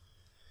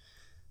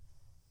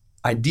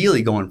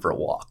 Ideally, going for a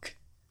walk.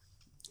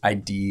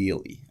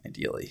 Ideally.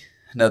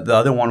 Now, the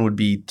other one would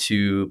be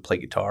to play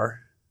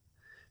guitar.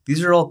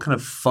 These are all kind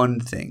of fun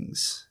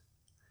things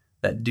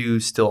that do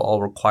still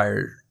all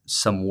require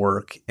some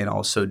work and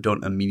also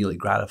don't immediately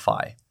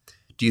gratify.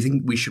 Do you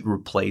think we should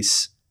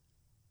replace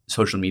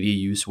social media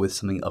use with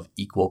something of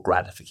equal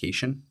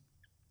gratification?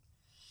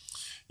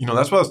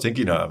 That's what I was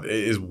thinking of,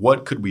 is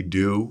what could we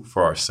do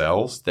for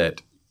ourselves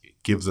that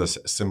gives us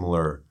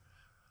similar,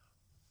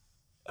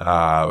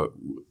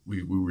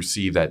 we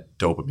receive that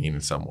dopamine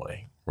in some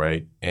way,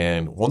 right?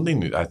 And one thing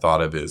that I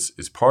thought of is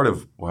part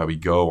of why we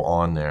go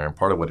on there and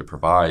part of what it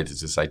provides is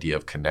this idea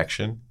of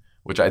connection,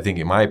 which I think,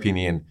 in my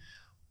opinion,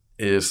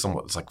 it's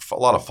like a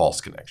lot of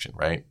false connection,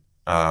 right?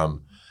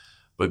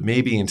 But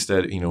maybe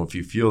instead, if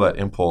you feel that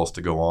impulse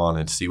to go on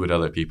and see what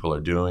other people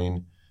are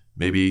doing,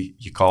 maybe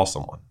you call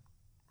someone,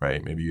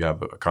 right? Maybe you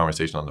have a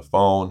conversation on the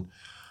phone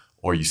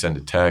or you send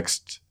a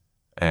text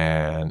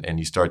and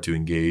you start to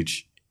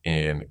engage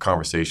in a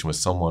conversation with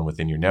someone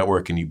within your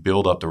network and you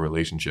build up the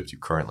relationships you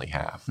currently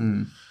have.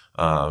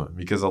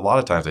 Because a lot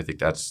of times I think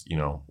that's,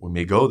 we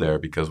may go there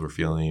because we're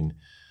feeling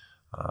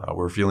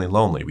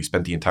lonely. We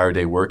spent the entire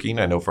day working.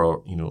 I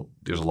know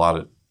there's a lot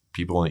of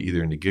people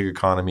either in the gig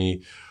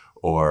economy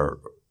or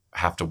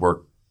have to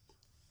work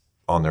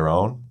on their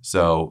own.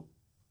 So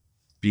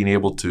being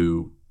able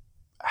to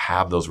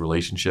have those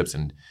relationships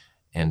and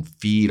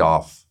feed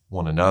off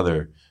one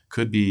another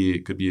could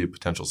be a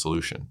potential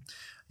solution.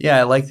 Yeah,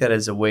 I like that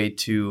as a way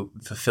to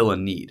fulfill a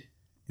need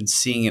and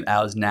seeing it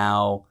as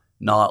now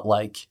not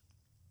like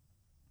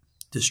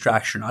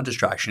distraction, not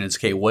distraction. It's,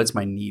 okay, what's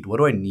my need? What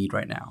do I need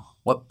right now?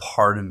 What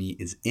part of me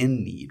is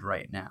in need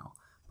right now?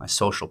 My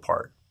social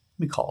part.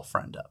 Let me call a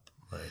friend up.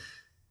 Right.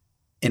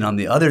 And on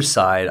the other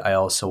side, I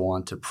also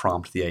want to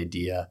prompt the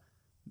idea,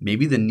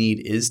 maybe the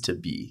need is to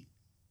be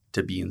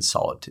in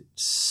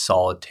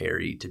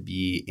solitary, to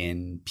be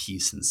in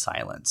peace and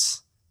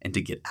silence, and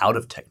to get out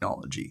of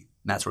technology.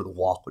 And that's where the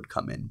walk would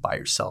come in, by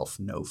yourself,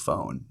 no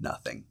phone,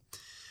 nothing.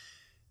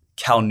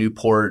 Cal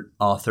Newport,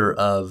 author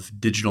of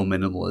Digital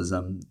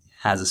Minimalism,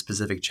 has a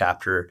specific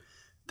chapter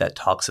that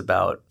talks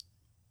about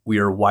we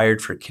are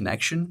wired for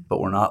connection, but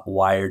we're not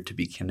wired to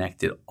be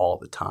connected all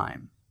the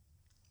time.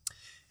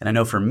 And I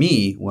know for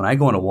me, when I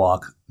go on a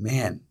walk,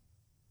 man,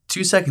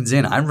 2 seconds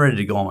in, I'm ready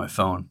to go on my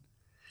phone.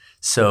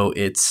 So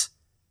it's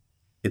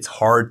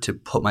hard to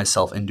put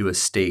myself into a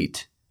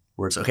state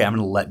where it's, okay, I'm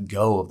going to let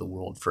go of the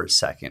world for a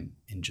second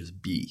and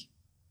just be.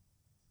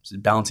 So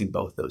balancing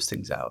both those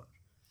things out.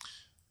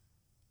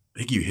 I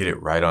think you hit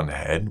it right on the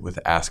head with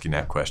asking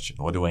that question.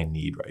 What do I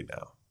need right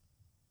now?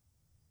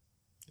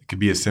 It could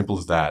be as simple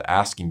as that.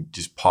 Asking,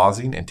 just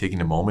pausing and taking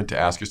a moment to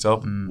ask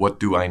yourself, what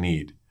do I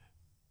need?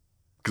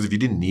 Because if you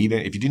didn't need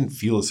it, if you didn't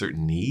feel a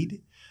certain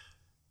need,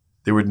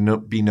 there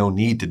would be no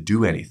need to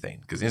do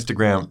anything. Because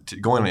going on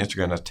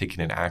Instagram, that's taking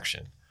an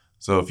action.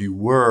 So if you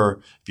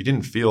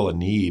didn't feel a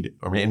need,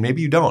 and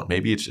maybe you don't,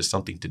 maybe it's just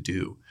something to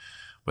do.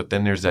 But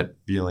then there's that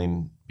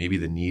feeling, maybe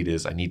the need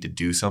is I need to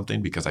do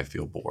something because I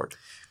feel bored.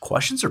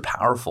 Questions are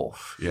powerful.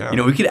 Yeah.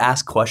 We could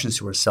ask questions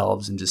to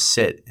ourselves and just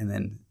sit, and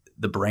then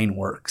the brain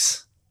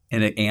works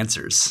and it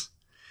answers.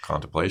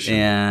 Contemplation.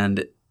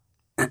 And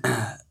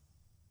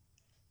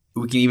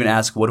we can even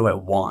ask, what do I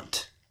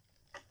want?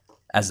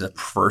 As the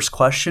first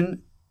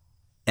question.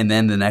 And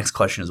then the next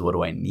question is, what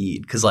do I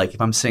need? Because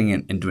if I'm sitting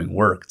and doing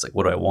work, it's like,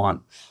 what do I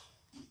want?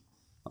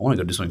 I want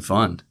to go do something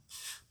fun.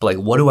 But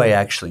what do I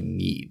actually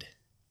need?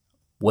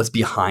 What's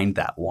behind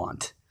that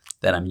want?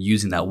 That I'm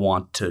using that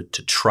want to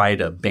try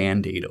to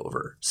Band-Aid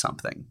over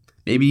something.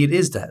 Maybe it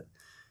is to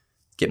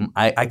get,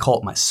 I call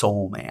it my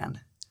soul man.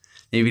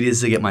 Maybe it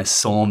is to get my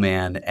soul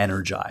man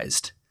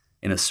energized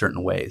in a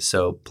certain way.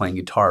 So playing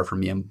guitar, for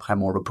me, I'm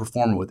more of a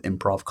performer with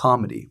improv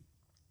comedy.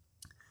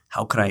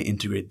 How can I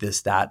integrate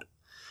that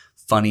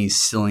funny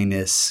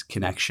silliness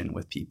connection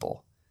with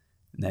people?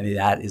 And maybe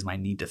that is my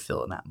need to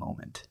fill in that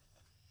moment.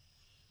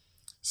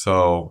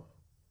 So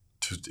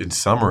in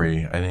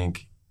summary, I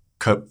think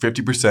cut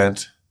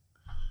 50%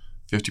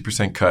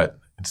 cut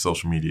in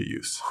social media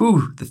use.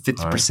 Whew, the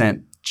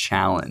 50%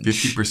 challenge.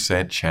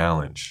 50%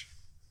 challenge,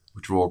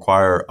 which will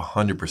require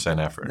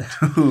 100% effort.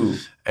 Ooh.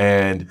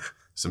 And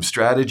some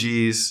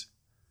strategies: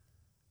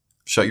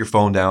 shut your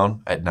phone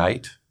down at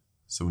night.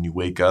 So when you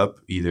wake up,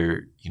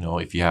 either,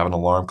 if you have an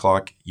alarm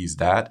clock, use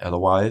that.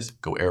 Otherwise,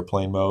 go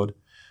airplane mode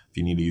if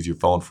you need to use your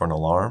phone for an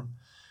alarm.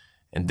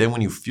 And then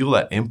when you feel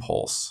that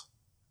impulse,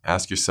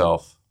 ask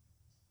yourself,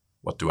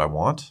 what do I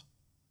want?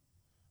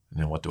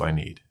 And then what do I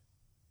need?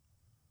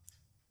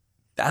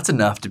 That's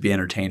enough to be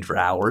entertained for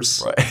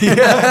hours. Right.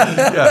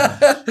 Yeah.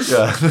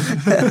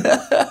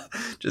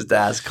 Just to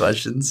ask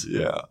questions.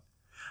 Yeah.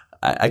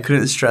 I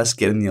couldn't stress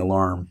getting the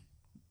alarm.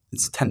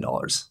 It's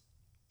 $10.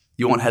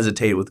 You won't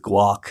hesitate with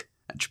guac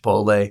at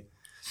Chipotle.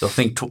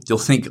 You'll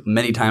think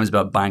many times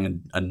about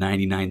buying a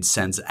 99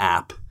 cents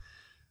app.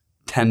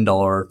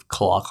 $10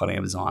 clock on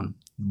Amazon.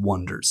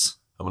 Wonders.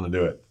 I'm going to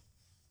do it.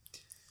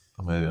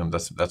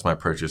 That's my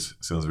purchase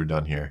as soon as we're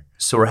done here.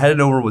 So we're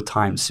headed over with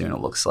time soon, it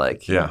looks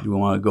like. Yeah. Do we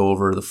want to go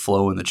over the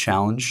flow and the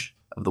challenge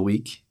of the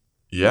week?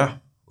 Yeah,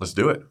 let's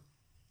do it.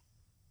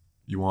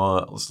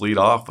 Let's lead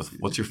off with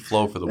what's your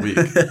flow for the week?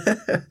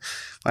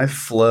 My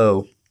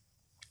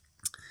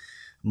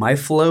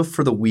flow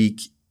for the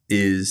week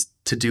is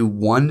to do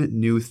one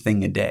new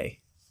thing a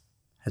day.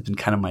 Has been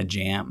kind of my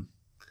jam.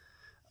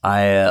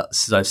 I've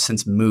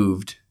since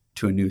moved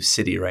to a new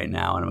city right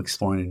now, and I'm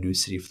exploring a new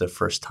city for the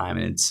first time.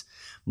 And it's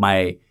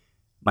my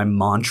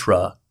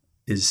mantra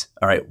is,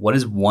 all right, what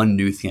is one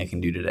new thing I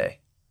can do today?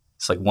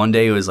 It's one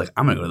day it was I'm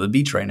going to go to the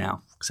beach right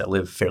now because I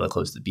live fairly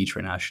close to the beach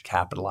right now. I should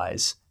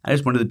capitalize. I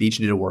just went to the beach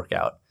and did a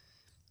workout.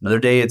 Another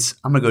day it's,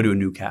 I'm going to go to a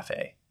new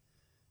cafe.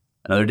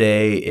 Another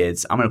day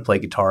it's, I'm going to play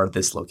guitar at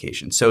this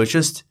location. So it's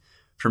just,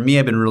 for me,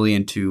 I've been really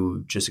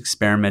into just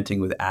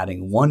experimenting with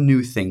adding one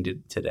new thing to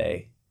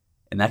today.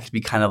 And that could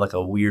be kind of like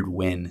a weird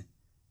win.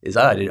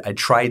 I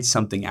tried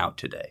something out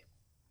today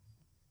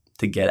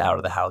to get out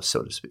of the house,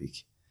 so to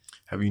speak.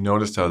 Have you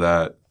noticed how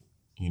that,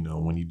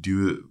 when you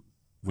do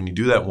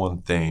that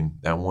one thing,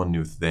 that one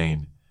new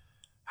thing,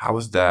 how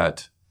has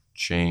that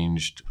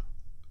changed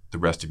the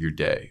rest of your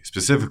day?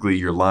 Specifically,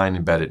 you're lying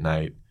in bed at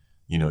night,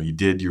 you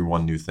did your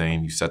one new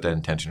thing, you set that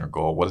intention or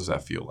goal. What does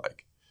that feel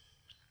like?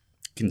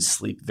 I can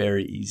sleep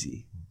very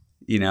easy.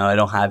 I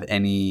don't have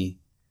any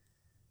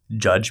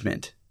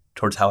judgment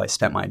towards how I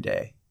spent my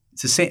day.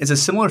 It's a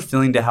similar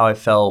feeling to how I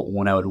felt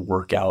when I would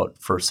work out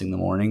first thing in the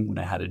morning when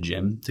I had a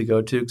gym to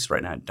go to, because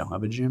right now I don't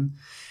have a gym.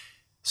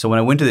 So when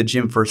I went to the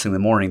gym first thing in the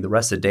morning, the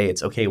rest of the day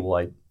it's, okay,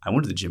 well, I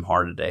went to the gym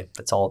hard today.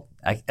 That's all.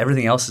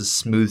 Everything else is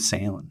smooth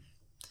sailing.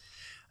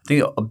 I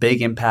think a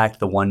big impact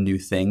the one new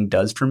thing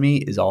does for me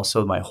is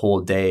also my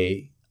whole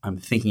day. I'm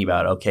thinking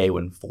about, okay,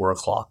 when 4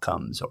 o'clock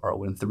comes or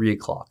when 3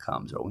 o'clock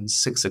comes or when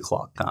 6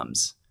 o'clock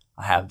comes,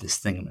 I have this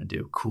thing I'm going to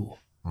do. Cool.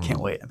 Can't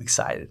wait. I'm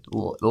excited. A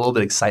little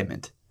bit of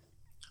excitement.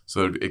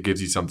 So it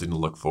gives you something to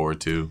look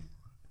forward to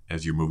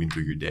as you're moving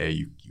through your day.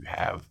 You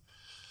have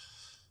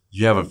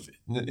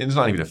it's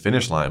not even a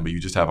finish line, but you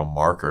just have a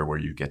marker where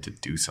you get to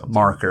do something.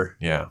 Marker.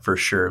 Yeah. For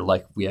sure.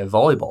 Like we have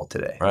volleyball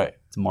today. Right.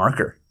 It's a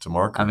marker. It's a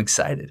marker. I'm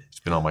excited.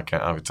 It's been on my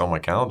it's on my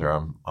calendar.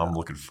 I'm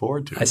looking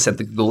forward to it. I sent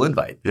the Google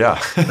invite.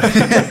 Yeah.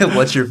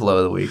 What's your flow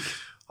of the week?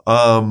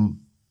 I'd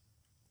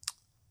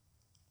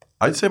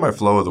say my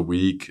flow of the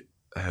week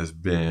has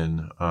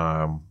been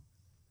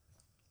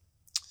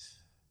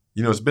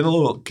it's been a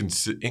little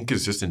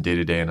inconsistent day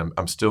to day, and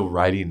I'm still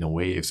riding the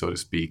wave, so to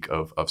speak,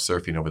 of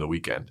surfing over the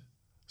weekend.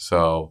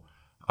 So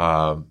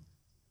I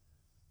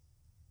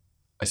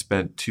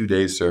spent 2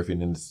 days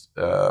surfing, and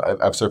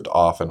I've surfed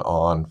off and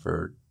on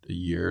for a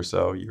year or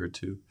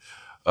two.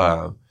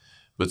 But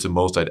it's the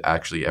most I'd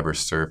actually ever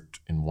surfed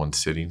in one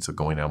sitting, so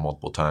going out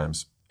multiple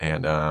times.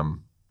 And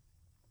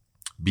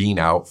being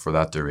out for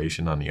that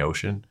duration on the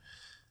ocean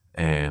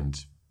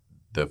and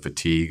the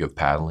fatigue of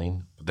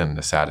paddling, but then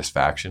the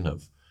satisfaction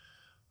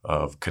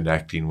of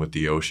connecting with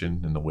the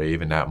ocean and the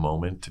wave in that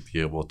moment to be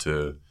able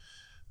to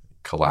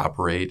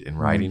collaborate in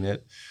riding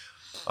it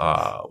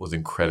was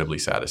incredibly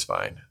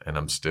satisfying. And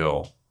I'm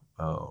still,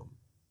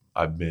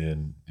 I've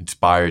been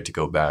inspired to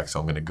go back, so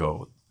I'm going to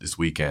go this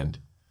weekend.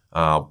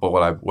 But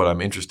what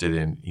I'm interested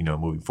in,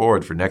 moving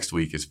forward for next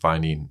week is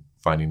finding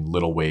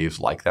little waves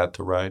like that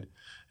to ride.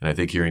 And I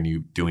think hearing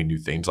you doing new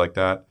things like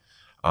that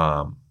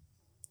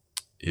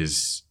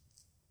is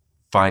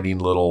finding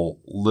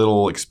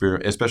little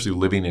experience, especially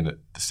living in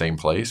the same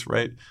place,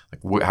 right?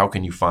 Like how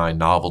can you find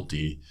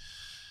novelty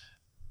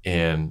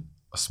in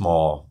a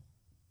small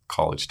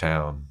college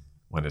town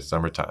when it's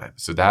summertime?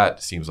 So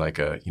that seems like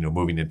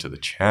moving into the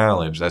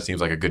challenge, that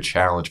seems like a good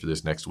challenge for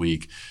this next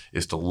week,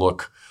 is to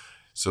look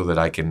so that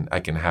I can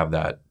have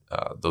that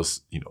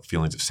those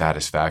feelings of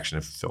satisfaction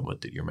and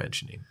fulfillment that you're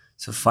mentioning.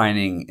 So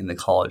finding in the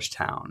college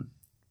town,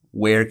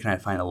 where can I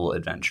find a little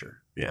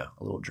adventure? Yeah,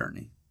 a little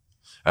journey.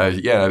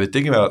 I've been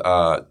thinking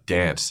about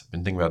dance. I've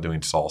been thinking about doing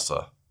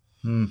salsa.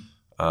 I'm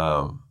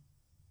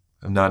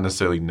not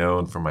necessarily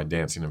known for my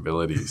dancing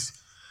abilities,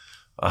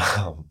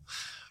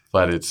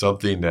 but it's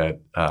something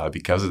that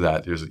because of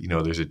that,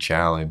 there's a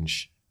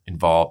challenge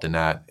involved in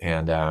that,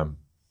 and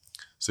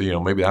so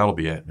maybe that'll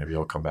be it. Maybe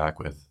I'll come back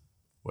with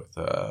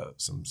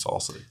some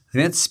salsa. I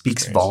think that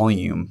speaks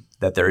volume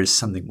that there is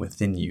something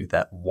within you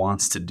that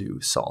wants to do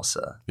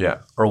salsa. Yeah,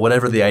 or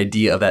whatever the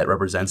idea of that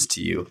represents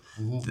to you.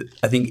 Mm-hmm.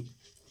 I think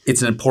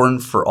it's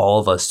important for all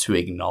of us to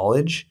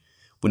acknowledge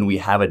when we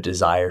have a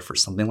desire for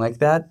something like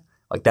that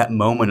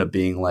moment of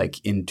being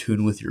like in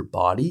tune with your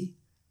body,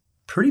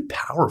 pretty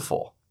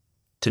powerful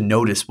to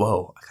notice,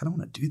 whoa, I kind of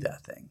want to do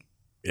that thing.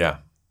 Yeah.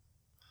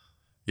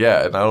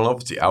 Yeah. And I don't know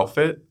if it's the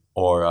outfit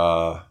or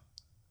I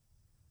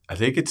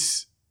think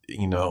it's,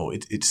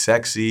 it's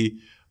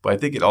sexy, but I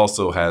think it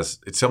also has,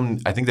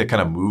 I think that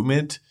kind of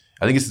movement,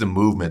 I think it's the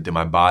movement that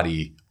my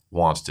body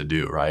wants to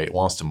do, right? It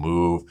wants to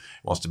move,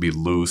 it wants to be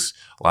loose,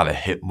 a lot of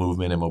hip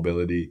movement and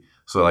mobility.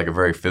 So like a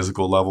very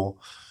physical level.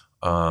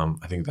 I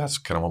think that's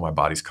kind of what my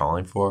body's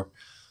calling for.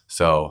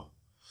 So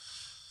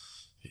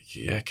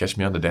yeah, catch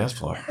me on the dance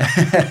floor.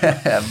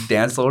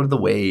 Dance floor to the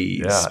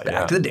waves. Yeah,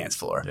 back to the dance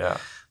floor. Yeah.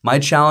 My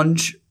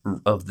challenge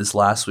of this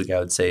last week, I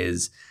would say,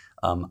 is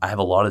I have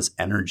a lot of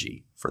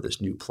energy for this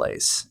new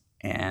place.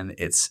 And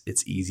it's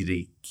easy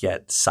to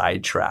get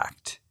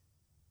sidetracked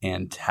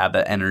and have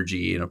that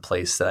energy in a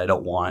place that I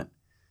don't want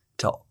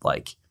to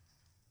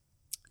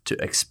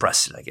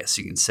express it, I guess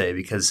you can say,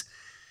 because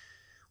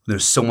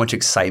there's so much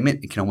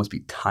excitement, it can almost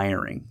be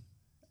tiring.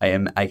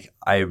 I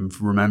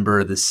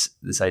remember this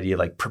idea of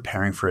like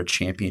preparing for a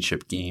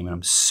championship game, and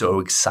I'm so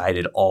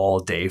excited all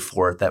day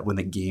for it that when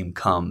the game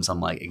comes, I'm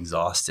like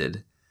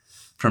exhausted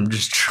from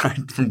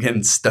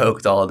getting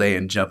stoked all day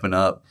and jumping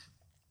up.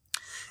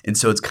 And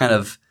so it's kind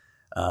of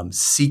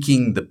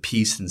seeking the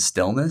peace and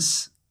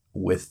stillness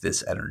with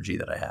this energy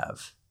that I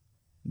have,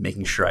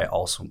 making sure I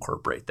also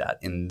incorporate that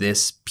in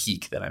this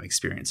peak that I'm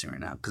experiencing right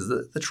now, because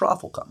the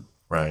trough will come.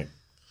 Right.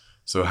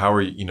 So how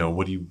are you,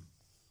 what do you,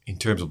 in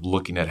terms of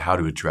looking at how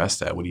to address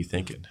that, what are you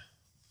thinking?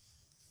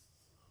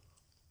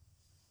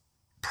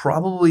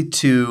 Probably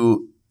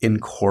to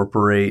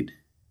incorporate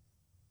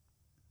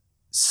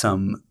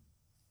some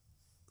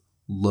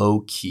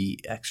low-key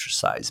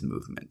exercise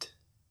movement.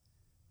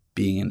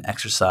 Being an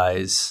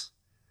exercise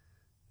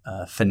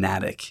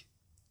fanatic,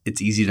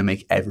 it's easy to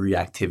make every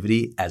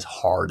activity as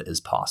hard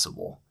as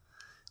possible.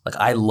 Like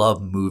I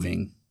love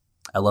moving.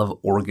 I love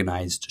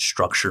organized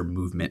structure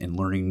movement and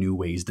learning new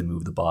ways to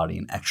move the body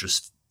and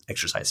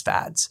exercise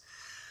fads.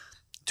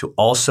 To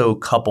also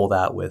couple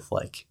that with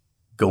like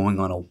going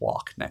on a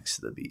walk next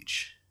to the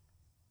beach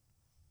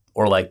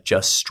or like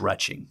just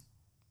stretching.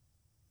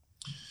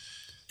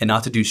 And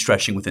not to do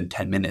stretching within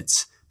 10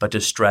 minutes, but to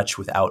stretch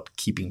without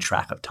keeping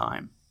track of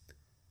time.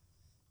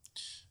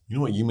 You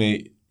know what, you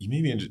you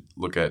maybe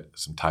look at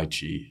some Tai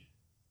Chi.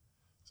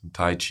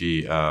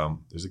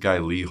 There's a guy,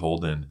 Lee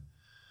Holden,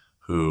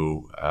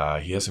 who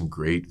he has some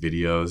great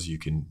videos you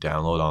can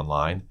download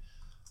online.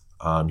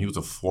 He was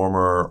a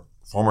former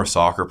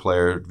soccer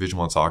player, Division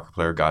I soccer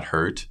player, got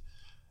hurt,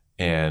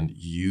 and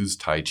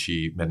used Tai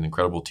Chi, met an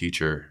incredible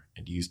teacher,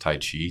 and used Tai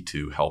Chi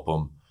to help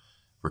him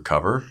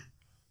recover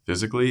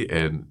physically,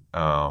 and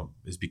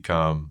has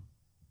become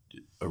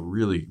a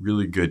really,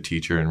 really good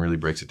teacher and really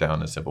breaks it down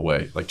in a simple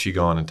way. Like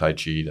Qigong and Tai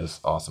Chi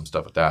does awesome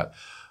stuff with that.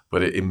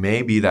 But it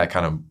may be that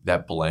kind of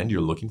that blend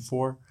you're looking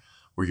for,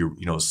 where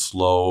you're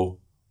slow,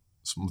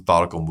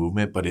 methodical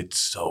movement, but it's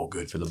so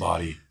good for the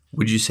body.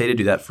 Would you say to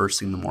do that first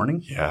thing in the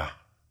morning? Yeah.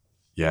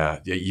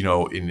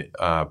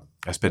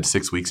 I spent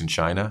 6 weeks in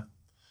China,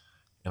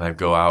 and I'd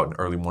go out on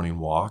early morning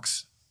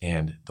walks,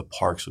 and the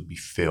parks would be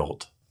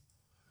filled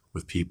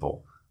with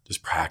people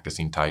just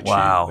practicing Tai Chi,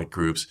 Wow. like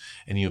groups.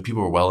 And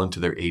people were well into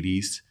their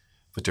 80s,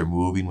 but they're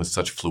moving with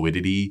such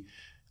fluidity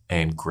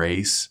and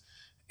grace.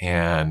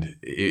 And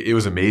it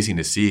was amazing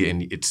to see.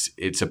 And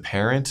it's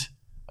apparent.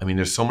 I mean,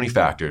 there's so many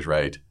factors,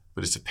 right?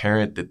 But it's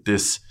apparent that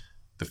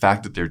the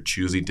fact that they're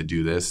choosing to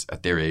do this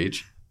at their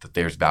age, that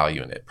there's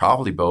value in it.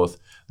 Probably both,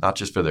 not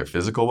just for their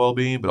physical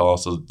well-being, but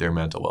also their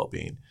mental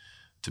well-being.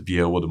 To be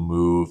able to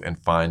move and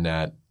find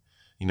that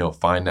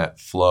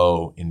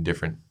flow at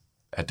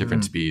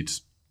different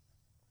speeds.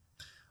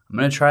 I'm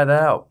going to try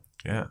that out.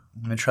 Yeah.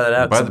 I'm going to try that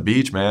out. By the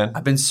beach, man.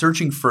 I've been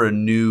searching for a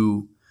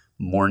new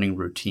morning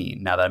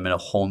routine now that I'm in a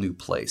whole new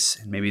place.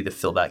 And maybe to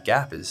fill that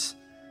gap is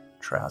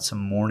try out some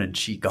morning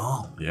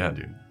Qigong. Yeah,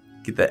 dude.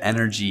 Get the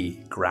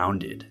energy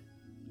grounded.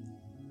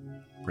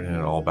 Bringing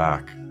it all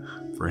back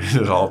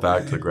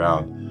to the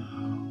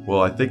ground.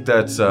 Well, I think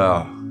that's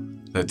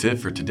it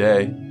for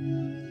today.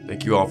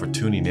 Thank you all for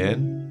tuning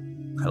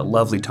in. Had a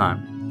lovely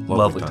time.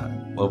 Lovely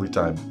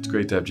time. It's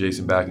great to have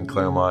Jason back in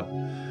Claremont,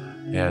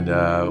 and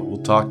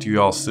we'll talk to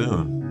you all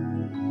soon.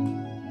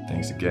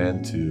 Thanks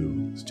again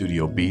to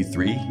Studio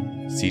B3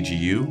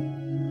 CGU,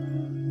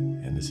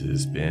 and this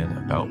has been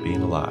About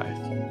Being Alive.